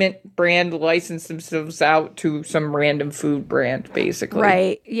entertainment brand licensed themselves out to some random food brand, basically.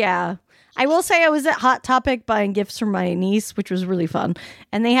 Right. Yeah. I will say I was at Hot Topic buying gifts for my niece, which was really fun.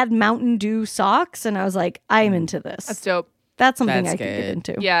 And they had Mountain Dew socks, and I was like, I am into this. That's dope. That's something I could get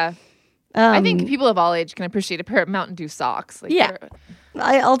into. Yeah. I think people of all age can appreciate a pair of Mountain Dew socks. Like,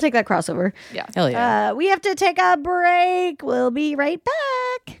 I'll take that crossover. Yeah. Hell yeah. We have to take a break. We'll be right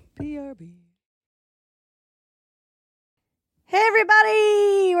back. BRB. Hey,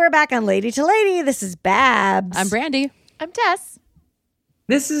 everybody. We're back on Lady to Lady. This is Babs. I'm Brandy. I'm Tess.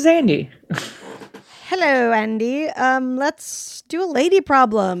 This is Andy. Hello, Andy. Let's do a lady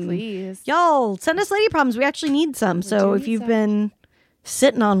problem. Please. Y'all, send us lady problems. We actually need some. So if you've been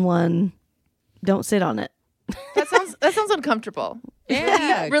sitting on don't sit on it. That sounds uncomfortable.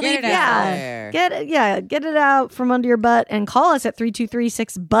 Yeah, really. Get it out there. Get it out from under your butt and call us at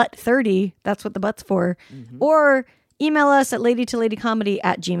 323-6-BUTT-30. That's what the butt's for. Mm-hmm. Or email us at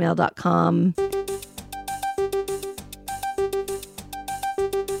ladytoladycomedy@gmail.com.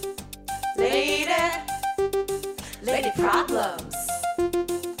 Lady problems.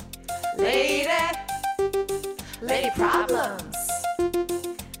 Lady problems.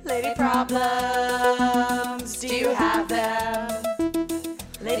 Lady problems. Do you have them?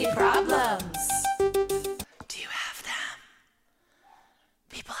 Lady problems. Do you have them?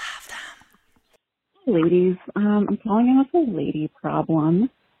 People have them. ladies. I'm calling in with a lady problem.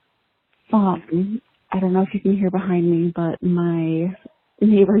 I don't know if you can hear behind me, but my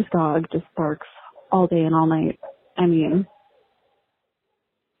neighbor's dog just barks all day and all night. I mean,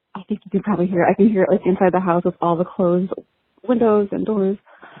 I think you can probably hear it. I can hear it like inside the house with all the closed windows and doors.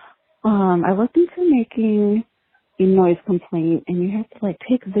 I looked into making a noise complaint, and you have to like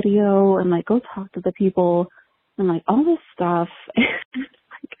take video and like go talk to the people and like all this stuff.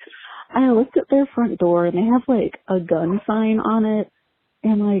 Like, I looked at their front door, and they have like a gun sign on it,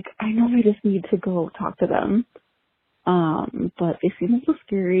 and like I know I just need to go talk to them. But they seem a little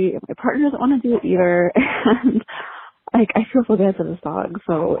scary, and my partner doesn't want to do it either. And like I feel so bad for this dog.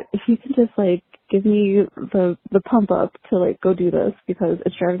 So if you can just like give me the pump up to like go do this, because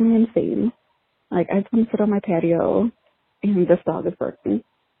it's driving me insane. Like I just want to sit on my patio, and this dog is barking.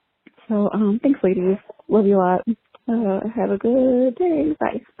 So thanks, ladies. Love you a lot. Have a good day.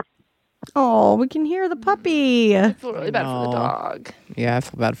 Bye. Oh, we can hear the puppy. I feel really bad for the dog. Yeah, I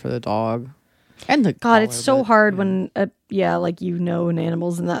feel bad for the dog. And the God, it's so hard when, like, an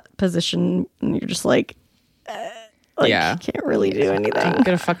animal's in that position, and you're just like, you can't really do anything.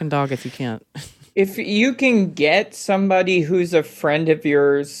 Get a fucking dog if you can't. If you can get somebody who's a friend of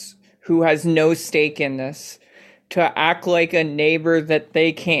yours who has no stake in this to act like a neighbor that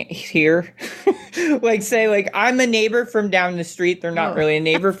they can't hear, like say like I'm a neighbor from down the street, they're not really a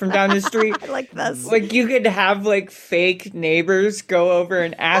neighbor from down the street. I like this. Like you could have like fake neighbors go over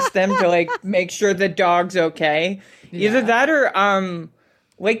and ask them to like make sure the dog's okay. Either that or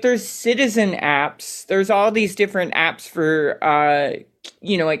like there's citizen apps. There's all these different apps for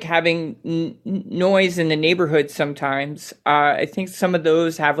like having noise in the neighborhood sometimes. I think some of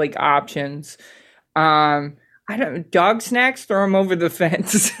those have like options. Dog snacks, throw them over the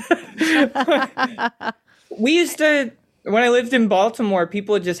fence. We used to, when I lived in Baltimore,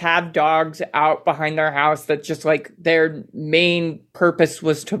 people would just have dogs out behind their house that just like their main purpose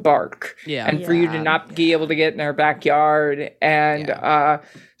was to bark. Yeah. And for you to not be able to get in their backyard. And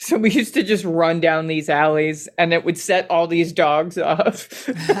so we used to just run down these alleys, and it would set all these dogs up.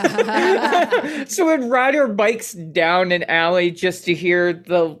 So we'd ride our bikes down an alley just to hear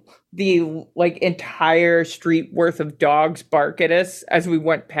the like entire street worth of dogs bark at us as we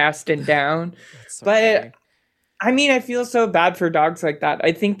went past and down. So but funny. I mean, I feel so bad for dogs like that.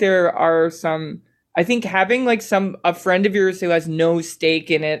 I think there are I think having like a friend of yours who has no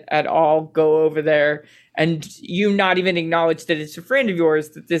stake in it at all go over there, and you not even acknowledge that it's a friend of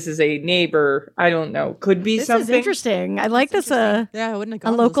yours, that this is a neighbor. I don't know. Could be something. This is interesting. I like this. I wouldn't have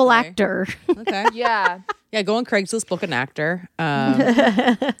gone a local actor. Okay. Yeah. Yeah, go on Craigslist, book an actor,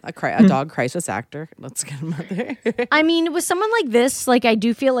 a dog crisis actor. Let's get him out there. I mean, with someone like this, like I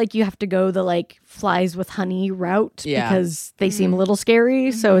do feel like you have to go the like flies with honey route because they seem a little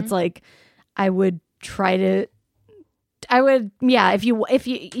scary. Mm-hmm. So it's like if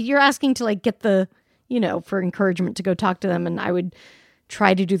you're asking to like get the, for encouragement to go talk to them, and I would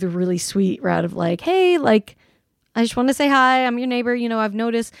try to do the really sweet route of like, hey, like, I just want to say hi. I'm your neighbor. I've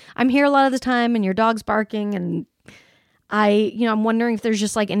noticed I'm here a lot of the time and your dog's barking, and I'm wondering if there's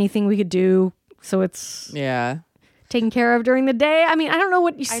just like anything we could do so it's taken care of during the day. I mean, I don't know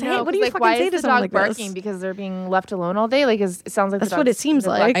what you say. What do you fucking say to someone like this? Why is the dog barking? Because they're being left alone all day? Like, it sounds like that's what it seems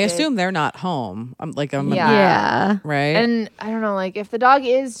like. I assume they're not home. Right? And I don't know, like if the dog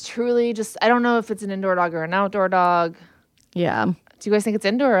is truly just, I don't know if it's an indoor dog or an outdoor dog. Yeah. Do you guys think it's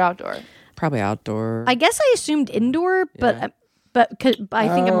indoor or outdoor? Probably outdoor. I guess I assumed indoor, but I think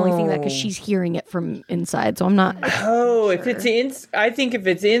I'm only thinking that because she's hearing it from inside, so I'm not. Oh, sure. I think if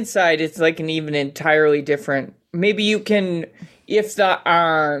it's inside, it's like an even entirely different. Maybe you can, if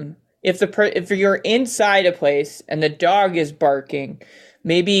you're inside a place and the dog is barking,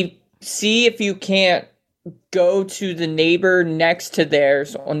 maybe see if you can't go to the neighbor next to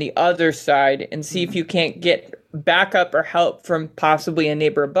theirs on the other side and see if you can't get backup or help from possibly a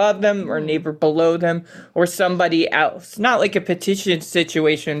neighbor above them or a neighbor below them or somebody else. Not like a petition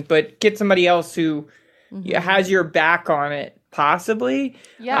situation, but get somebody else who has your back on it, possibly.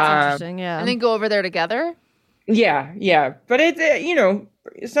 Yeah, that's interesting. Yeah, and then go over there together. Yeah. But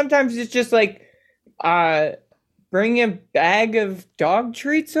it's sometimes it's just like bring a bag of dog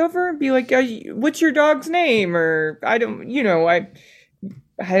treats over and be like, what's your dog's name? Or I don't.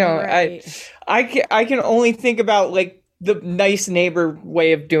 I can only think about like the nice neighbor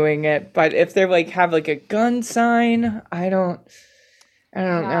way of doing it, but if they're like have like a gun sign, I don't know.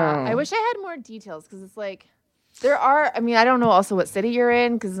 I wish I had more details because it's like there are. I mean, I don't know also what city you're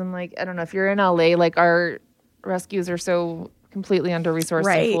in because I'm like I don't know if you're in LA. Like our rescues are so completely under resourced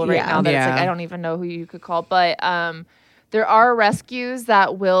and full right now that it's like I don't even know who you could call. But there are rescues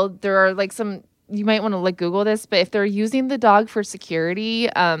that will. There are like some you might want to like Google this, but if they're using the dog for security,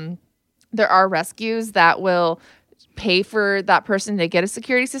 there are rescues that will pay for that person to get a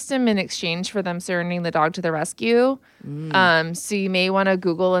security system in exchange for them surrendering the dog to the rescue. So you may want to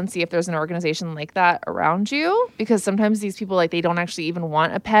Google and see if there's an organization like that around you, because sometimes these people, like, they don't actually even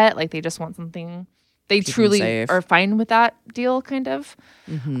want a pet. Like, they just want something. They truly are fine with that deal, kind of.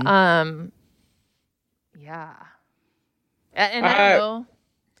 Yeah. And I don't know.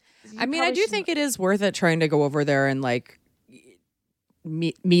 I mean, I do think it is worth it trying to go over there and like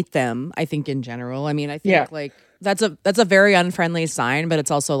meet them. I think in general. I mean, I think like that's a very unfriendly sign, but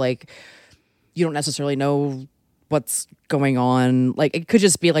it's also like you don't necessarily know what's going on. Like, it could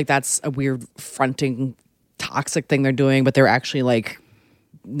just be like that's a weird fronting toxic thing they're doing, but they're actually like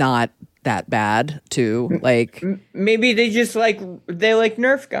not that bad too. Like maybe they just like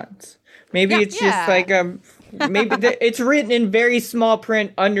Nerf guns. Maybe it's just like maybe it's written in very small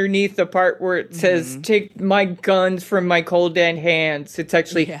print underneath the part where it says "Take my guns from my cold dead hands." It's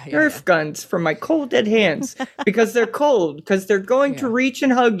actually Nerf guns from my cold dead hands because they're cold, because they're going to reach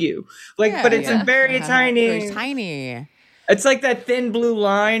and hug you. Like, but it's in very tiny. Very tiny. It's like that thin blue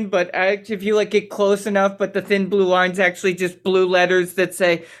line, but if you like get close enough, but the thin blue line's actually just blue letters that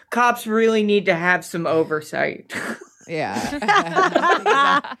say cops really need to have some oversight. Yeah.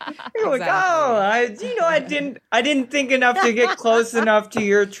 You're like, I didn't think enough to get close enough to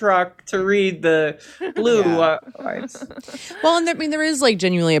your truck to read the blue lines. Well, and I mean, there is like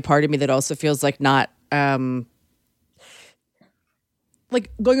genuinely a part of me that also feels like not like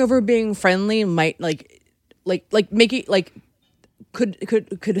going over being friendly might like make it like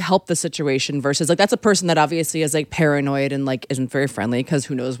could help the situation versus like that's a person that obviously is like paranoid and like isn't very friendly because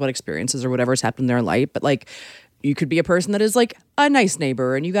who knows what experiences or whatever's happened in their life, but like you could be a person that is like a nice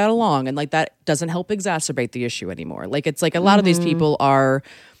neighbor and you got along and like that doesn't help exacerbate the issue anymore. Like it's like a lot of these people are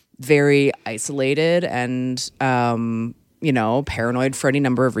very isolated and paranoid for any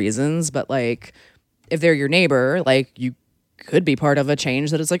number of reasons, but like if they're your neighbor, like you could be part of a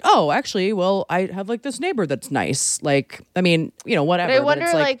change that is like, oh, actually, well, I have like this neighbor that's nice. Like, I mean, whatever. But I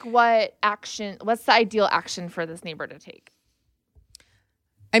wonder like what's the ideal action for this neighbor to take?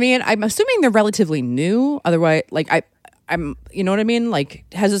 I mean, I'm assuming they're relatively new. Otherwise, like I'm, you know what I mean? Like,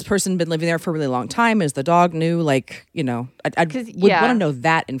 has this person been living there for a really long time? Is the dog new? Like, I would want to know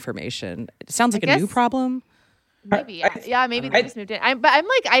that information. It sounds like a new problem. Maybe, maybe they just moved in.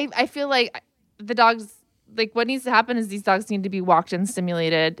 I feel like the dogs, like what needs to happen is these dogs need to be walked and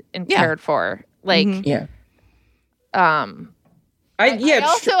stimulated and cared for. Like, I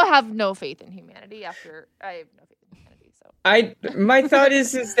also have no faith in humanity after I have no faith in humanity. So my thought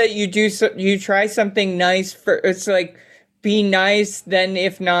is that you try something nice it's like be nice, then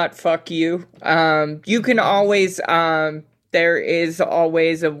if not, fuck you. You can always there is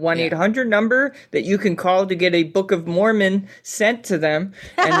always a 1-800 number that you can call to get a Book of Mormon sent to them.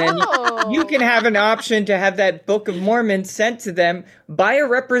 And then you can have an option to have that Book of Mormon sent to them by a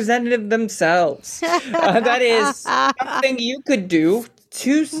representative themselves. That is something you could do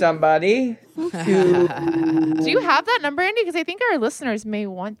to somebody. Do you have that number, Andy? Because I think our listeners may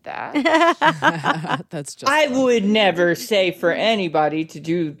want that. That's just. I would never say for anybody to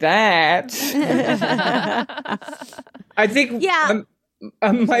do that. I think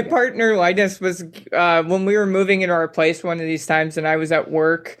my partner Linus was when we were moving into our place one of these times, and I was at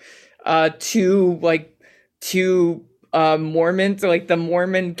work. Two Mormons, like the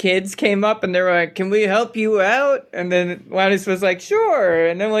Mormon kids, came up and they were like, "Can we help you out?" And then Linus was like, "Sure."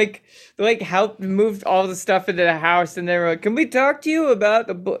 And then they helped move all the stuff into the house, and they were like, "Can we talk to you about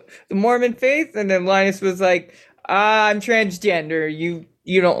the Mormon faith?" And then Linus was like, "I'm transgender. You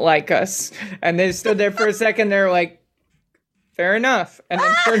don't like us." And they stood there for a second. They're like, "Fair enough," and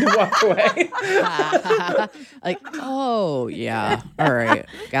then turned to walk away. Like, oh yeah, all right,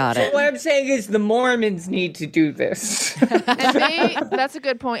 got it. So what I'm saying is the Mormons need to do this. And that's a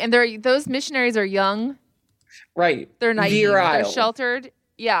good point. And those missionaries are young, right? They're naive. They're sheltered.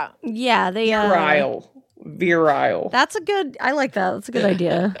 Yeah, they virile. That's a good. I like that. That's a good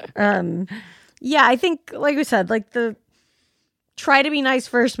idea. I think, like we said, like try to be nice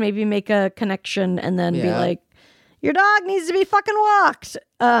first, maybe make a connection, and then be like, your dog needs to be fucking walked.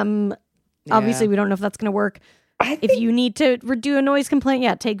 Obviously, we don't know if that's going to work. If you need to do a noise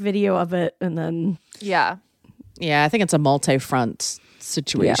complaint, take video of it, and then yeah, I think it's a multi-front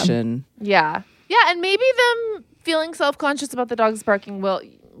situation. Yeah, and maybe them feeling self-conscious about the dogs barking will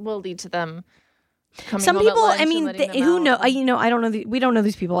lead to them Some people, I mean, who know? I don't know. We don't know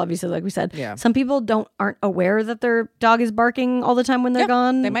these people, obviously, like we said. Yeah. Some people aren't aware that their dog is barking all the time when they're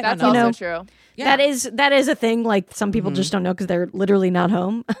gone. They might That's not know. also true. Yeah. That is a thing. Like some people just don't know because they're literally not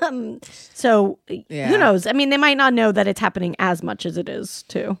home. So who knows? I mean, they might not know that it's happening as much as it is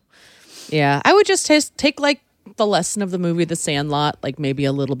too. Yeah, I would just take like the lesson of the movie The Sandlot, like maybe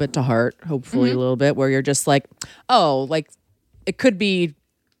a little bit to heart, hopefully a little bit, where you're just like, oh, like it could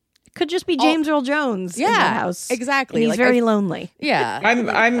just be James Earl Jones in that house. Exactly. And he's very lonely. Yeah.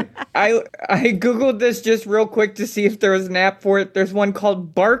 I googled this just real quick to see if there was an app for it. There's one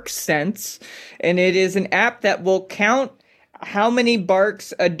called Bark Sense, and it is an app that will count how many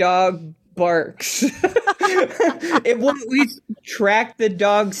barks a dog barks. It will at least track the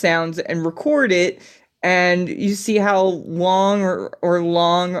dog sounds and record it, and you see how long or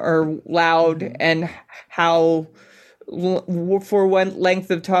loud and how for what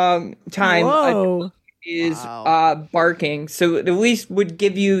length of time is barking. So it at least would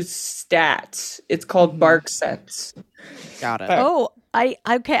give you stats. It's called Bark Sense. Got it.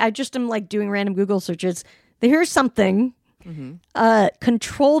 I just am like doing random Google searches. Here's something.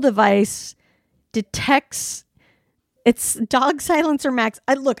 Control device detects it's dog silencer max.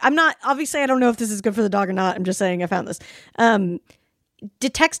 I'm not, obviously I don't know if this is good for the dog or not. I'm just saying I found this.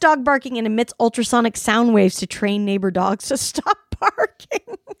 Detects dog barking and emits ultrasonic sound waves to train neighbor dogs to stop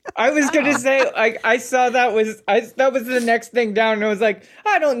barking. I was gonna say, I saw that was the next thing down, and I was like,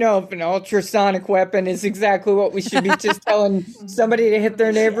 I don't know if an ultrasonic weapon is exactly what we should be just telling somebody to hit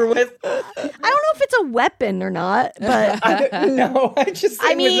their neighbor with. I don't know if it's a weapon or not, but I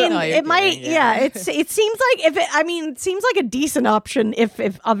mean, it might. Yeah, it seems like it seems like a decent option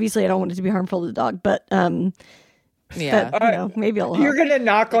if obviously I don't want it to be harmful to the dog, but maybe I'll. You're gonna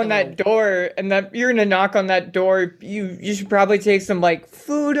knock on that door, and you're gonna knock on that door. You should probably take some like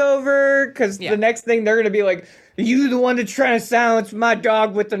food over, because the next thing they're gonna be like, "Are you the one that's trying to silence my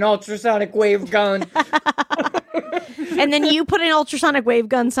dog with an ultrasonic wave gun?" And then you put an ultrasonic wave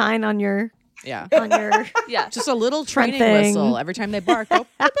gun sign on your just a little training thing. whistle every time they bark. Oh,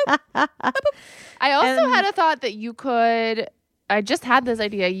 boop, boop, boop, boop. I also had a thought that you could. I just had this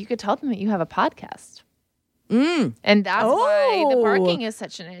idea. You could tell them that you have a podcast. And that's why the barking is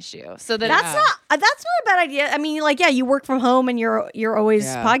such an issue. So that's not a bad idea. I mean, like, you work from home and you're always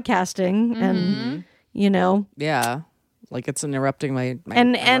podcasting, and like it's interrupting my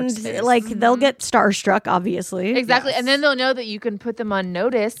and workspace. like they'll get starstruck, obviously. Exactly, and then they'll know that you can put them on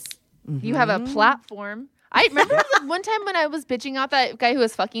notice. You have a platform. I remember one time when I was bitching out that guy who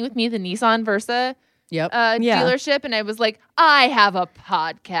was fucking with me, the Nissan Versa. Dealership, and I was like, I have a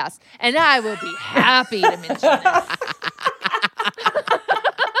podcast, and I will be happy to mention it.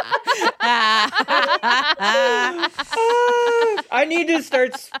 I need to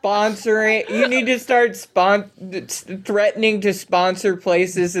start sponsoring. You need to start threatening to sponsor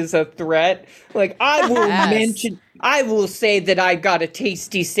places as a threat. Like, I will say that I got a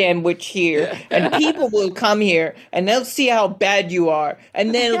tasty sandwich here, and people will come here, and they'll see how bad you are,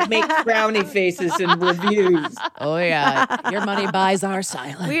 and they'll make frowny faces and reviews. Oh yeah, your money buys our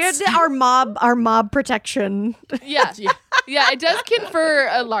silence. We had our mob protection. Yeah, it does confer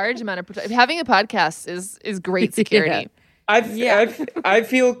a large amount of protection. Having a podcast is great security. I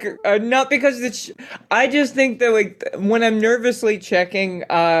feel not because I just think that like when I'm nervously checking.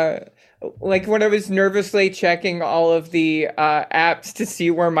 Like when I was nervously checking all of the apps to see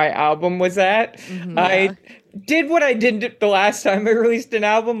where my album was at, I did what I did the last time I released an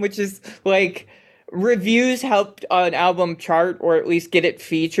album, which is like reviews helped an album chart or at least get it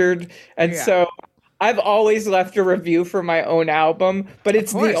featured. And so I've always left a review for my own album, but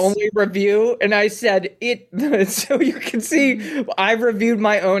it's the only review. And I said it so you can see I reviewed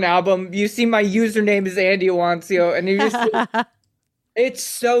my own album. You see my username is Andy Iwancio, and you just it's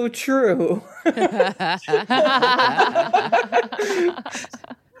so true.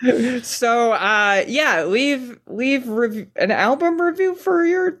 So, leave an album review for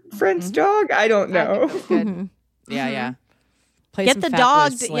your friend's dog. I don't know. Good. Yeah. Play get some the Fat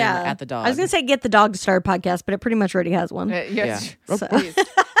dog. Boy Slim at the dog. I was gonna say get the dog to start a podcast, but it pretty much already has one. Yes. So.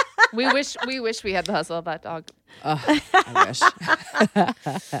 We wish we had the hustle of that dog. I wish.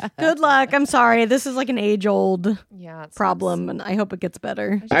 Good luck. I'm sorry. This is like an age-old problem, and I hope it gets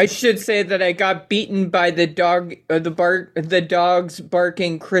better. I should say that I got beaten by the dog, the dogs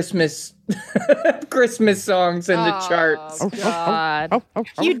barking Christmas songs in the charts. Oh God,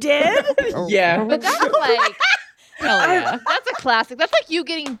 you did? Yeah, but that's like. That's a classic. That's like you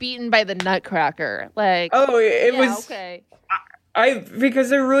getting beaten by the Nutcracker. Like, it was okay.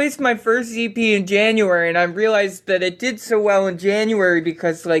 Because I released my first EP in January, and I realized that it did so well in January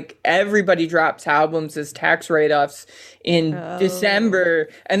because like everybody drops albums as tax write-offs in December,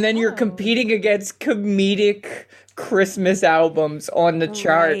 and then you're competing against comedic Christmas albums on the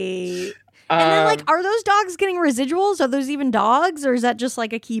chart. Right. And then, like, are those dogs getting residuals? Are those even dogs, or is that just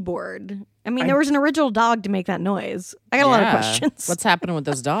like a keyboard? I mean, there was an original dog to make that noise. I got a lot of questions. What's happening with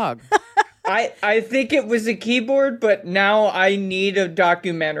this dog? I think it was a keyboard, but now I need a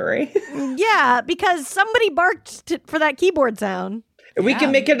documentary. Yeah, because somebody barked for that keyboard sound. We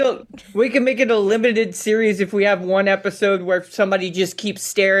can make it a limited series if we have one episode where somebody just keeps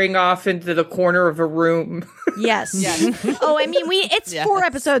staring off into the corner of a room. Yes. Oh, I mean, it's 4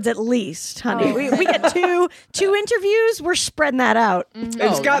 episodes at least, honey. We get two interviews. We're spreading that out.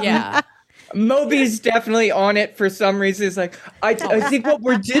 It's got Moby's definitely on it for some reason. It's like I think what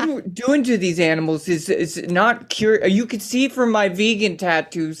we're doing to these animals is not cure. You could see from my vegan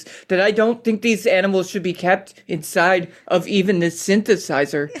tattoos that I don't think these animals should be kept inside of even the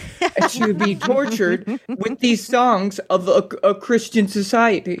synthesizer. And should be tortured with these songs of a Christian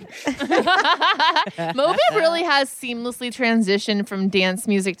society. Moby really has seamlessly transitioned from dance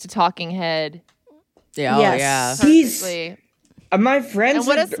music to talking head. Yeah, yes. He's my friends. And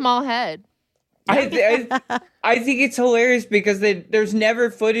what a small head. I think it's hilarious because there's never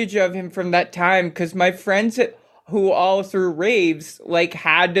footage of him from that time because my friends who all through raves like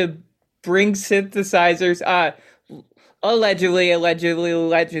had to bring synthesizers allegedly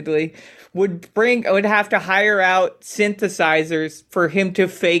would have to hire out synthesizers for him to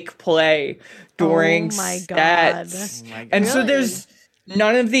fake play during sets. And so there's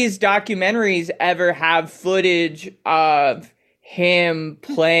none of these documentaries ever have footage of him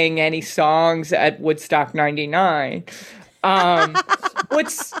playing any songs at Woodstock 99. I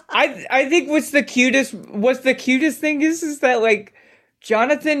think what's the cutest thing is that like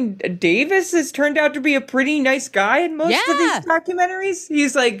Jonathan Davis has turned out to be a pretty nice guy in most of these documentaries.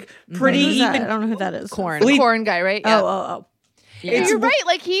 He's like pretty even. I don't know who that is. Corn guy, right? Yeah. Oh. Yeah. You're right.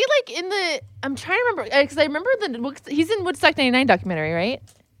 Like he in the. I'm trying to remember because I remember he's in Woodstock 99 documentary, right?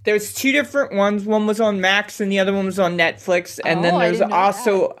 There's 2 different ones. One was on Max and the other one was on Netflix. And then there's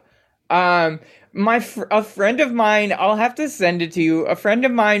also a friend of mine. I'll have to send it to you. A friend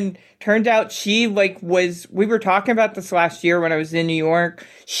of mine turned out we were talking about this last year when I was in New York.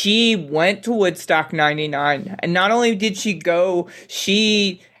 She went to Woodstock 99. And not only did she go,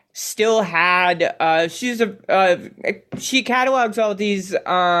 she still had, she catalogs all these,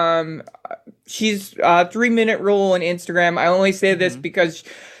 she's 3-minute rule on Instagram. I only say this because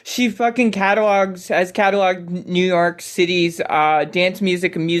she fucking has cataloged New York City's dance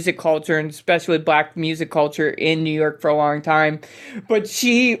music and music culture, and especially black music culture in New York for a long time. But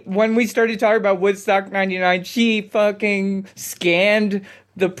when we started talking about Woodstock 99, she fucking scanned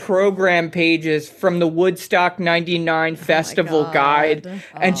the program pages from the Woodstock 99 festival guide,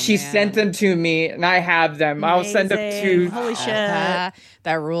 and she sent them to me, and I have them. Amazing. I'll send them to. Holy shit,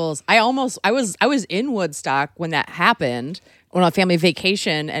 that rules! I was in Woodstock when that happened. On a family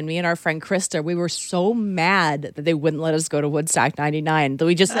vacation, and me and our friend Krista, we were so mad that they wouldn't let us go to Woodstock 99 that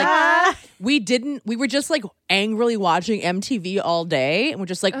we just like we were just like angrily watching MTV all day, and we're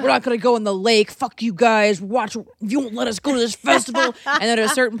just like, we're not gonna go in the lake, fuck you guys, you won't let us go to this festival. And then at a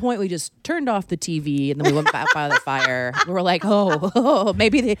certain point we just turned off the TV, and then we went back by the fire. We were like,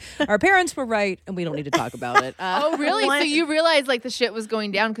 maybe our parents were right and we don't need to talk about it. Oh really? So you realized like the shit was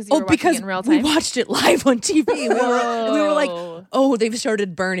going down because you were watching it in real time? We watched it live on TV. We were like, oh, they've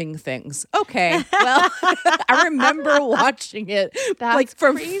started burning things. Okay, well, I remember watching it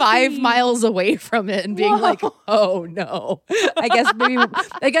from crazy. 5 miles away from it and being like, oh no, I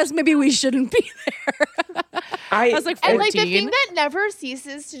guess maybe we shouldn't be there. I was like 14. And like the thing that never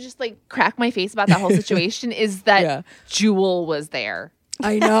ceases to just like crack my face about that whole situation is that Jewel was there.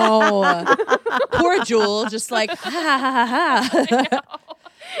 I know. Poor Jewel, just like ha ha ha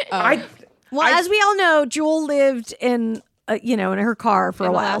ha. As we all know, Jewel lived in in her car for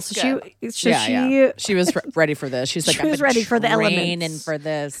a while. So she was ready for this. She's like, she was ready for the elements and for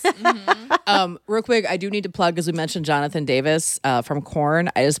this. Real quick, I do need to plug, as we mentioned, Jonathan Davis from Korn.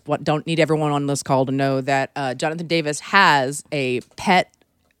 I just don't need everyone on this call to know that Jonathan Davis has a pet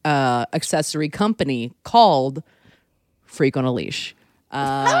accessory company called Freak on a Leash.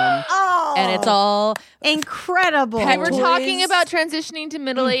 And it's all incredible. And we're talking about transitioning to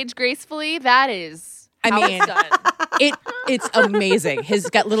middle age gracefully. That is I mean, it's amazing. He's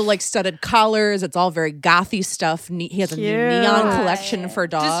got little like studded collars. It's all very gothy stuff. He has a new neon collection for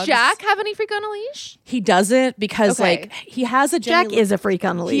dogs. Does Jack have any freak on a leash? He doesn't because like he has a Jenny Jack is a freak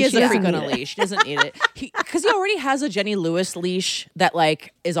on a leash. He is a freak on a leash. He doesn't need it. Because he already has a Jenny Lewis leash that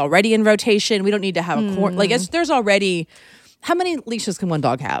like is already in rotation. We don't need to have a corn. Like there's already. How many leashes can one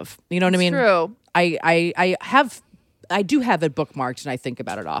dog have? You know what I mean? True. I do have it bookmarked, and I think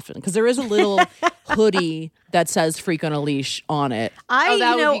about it often because there is a little hoodie that says "Freak on a Leash" on it.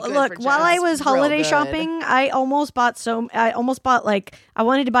 Look, while I was holiday shopping, I almost bought like I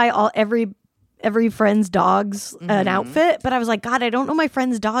wanted to buy every friend's dog's an outfit, but I was like, God, I don't know my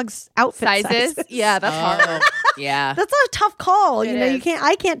friend's dog's outfit sizes. Yeah, that's hard. Yeah, that's a tough call. It is. you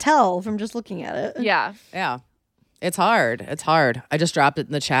I can't tell from just looking at it. Yeah. It's hard. I just dropped it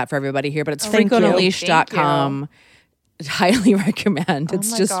in the chat for everybody here, but it's freakonaleash.com. Highly recommend.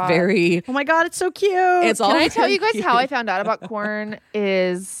 It's just very. Oh my God, it's so cute. It's all. Can I tell you guys how I found out about corn?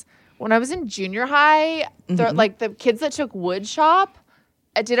 Is when I was in junior high, like the kids that took wood shop,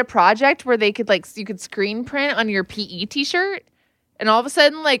 I did a project where they could you could screen print on your PE t-shirt, and all of a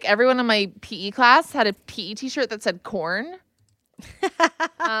sudden, like everyone in my PE class had a PE t-shirt that said corn.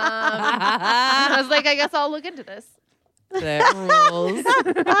 I was like, I guess I'll look into this. That rules.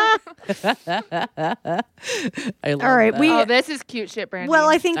 I love all right, that. This is cute shit, Brandy. Well,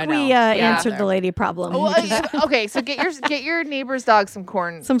 I think we answered the lady problem. Okay, so get your neighbor's dog some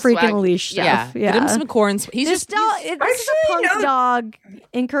corn, some freaking leash stuff. Yeah, get him some corn. He's this is a punk dog.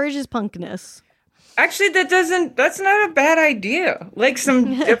 Encourages punkness. Actually, that's not a bad idea. Like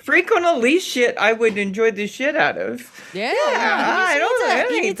some freak on a leash shit, I would enjoy the shit out of. Yeah. I don't know.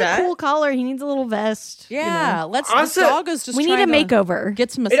 He needs a cool collar. He needs a little vest. Yeah. Let's. Also, this dog is just. We need a makeover.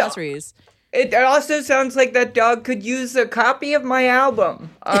 Get some accessories. It also sounds like that dog could use a copy of my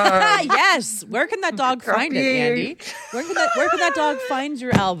album. Yes. Where can that dog find it, Andy? Where can that dog find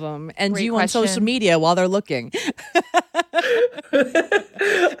your album and Great you question. on social media while they're looking?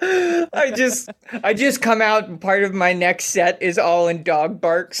 I just come out and part of my next set is all in dog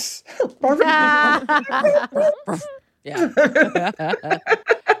barks. Yeah.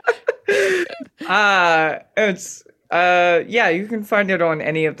 You can find it on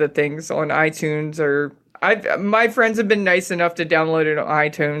any of the things on iTunes or my friends have been nice enough to download it on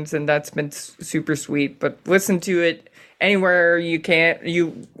iTunes, and that's been super sweet. But listen to it anywhere you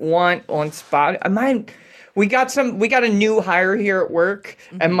want on Spotify. We got a new hire here at work,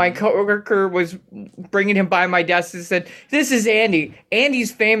 and my coworker was bringing him by my desk and said, "This is Andy.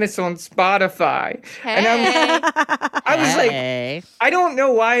 Andy's famous on Spotify." Hey. And I was like, I don't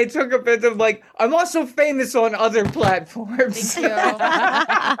know why I took offense of like, I'm also famous on other platforms. Thank you.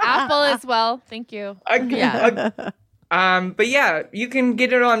 Apple as well. Thank you. But yeah, you can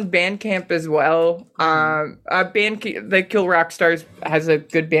get it on Bandcamp as well. The Kill Rock Stars has a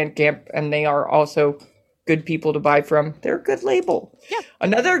good Bandcamp, and they are also good people to buy from. They're a good label. Yeah.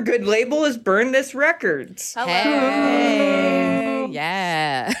 Another good label is Burn This Records. Hello. Hey.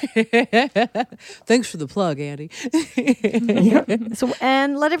 Yeah. Thanks for the plug, Andy. So,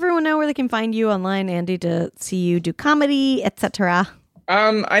 and let everyone know where they can find you online, Andy, to see you do comedy, etc.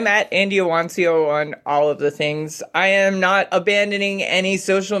 I'm at Andy Iwancio on all of the things. I am not abandoning any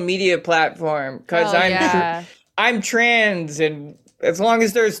social media platform because I'm trans, and as long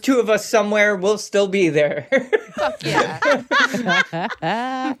as there's two of us somewhere, we'll still be there. Fuck yeah.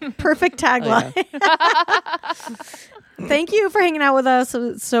 Perfect tagline. Thank you for hanging out with us.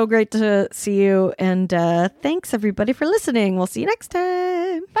 It's so great to see you. And thanks, everybody, for listening. We'll see you next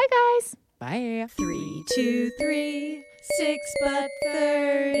time. Bye, guys. Bye. 3, 2, 3, 6 but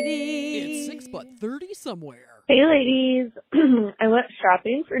 30. It's 6 but 30 somewhere. Hey, ladies. I went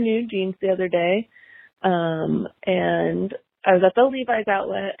shopping for new jeans the other day, and I was at the Levi's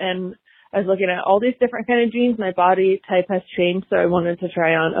outlet, and I was looking at all these different kind of jeans. My body type has changed, so I wanted to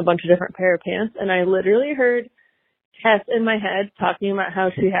try on a bunch of different pair of pants, and I literally heard Tess in my head talking about how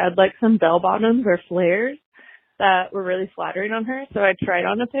she had like some bell bottoms or flares that were really flattering on her. So I tried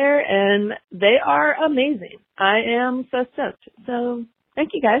on a pair, and they are amazing. I am so stoked. So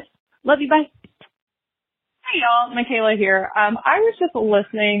thank you, guys. Love you. Bye. Hey, y'all. Michaela here. I was just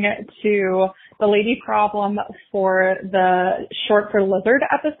listening to the Lady Problem for the Short for Lizard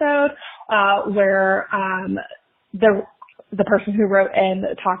episode, where the person who wrote in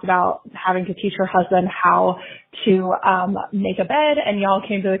talked about having to teach her husband how to make a bed, and y'all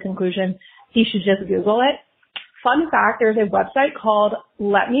came to the conclusion he should just Google it. Fun fact, there's a website called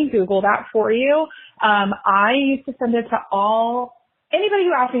Let Me Google That For You. I used to send it to anybody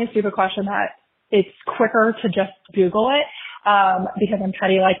who asked me a stupid question that it's quicker to just Google it. because I'm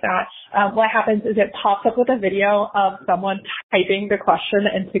petty like that. What happens is it pops up with a video of someone typing the question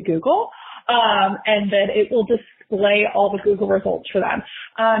into Google, and then it will display all the Google results for them.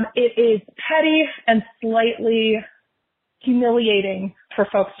 It is petty and slightly humiliating for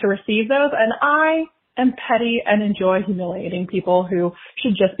folks to receive those, and I am petty and enjoy humiliating people who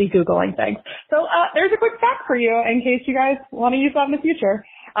should just be Googling things. So there's a quick fact for you in case you guys want to use that in the future.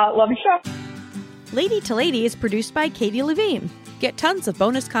 Love your show. Lady to Lady is produced by Katie Levine. Get tons of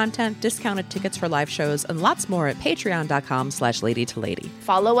bonus content, discounted tickets for live shows, and lots more at patreon.com/ladytolady.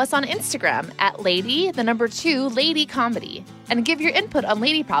 Follow us on Instagram at Lady Comedy. And give your input on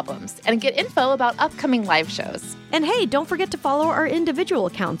lady problems and get info about upcoming live shows. And hey, don't forget to follow our individual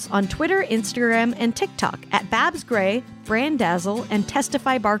accounts on Twitter, Instagram, and TikTok at Babs Gray, Brandazzle, and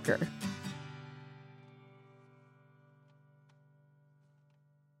Testify Barker.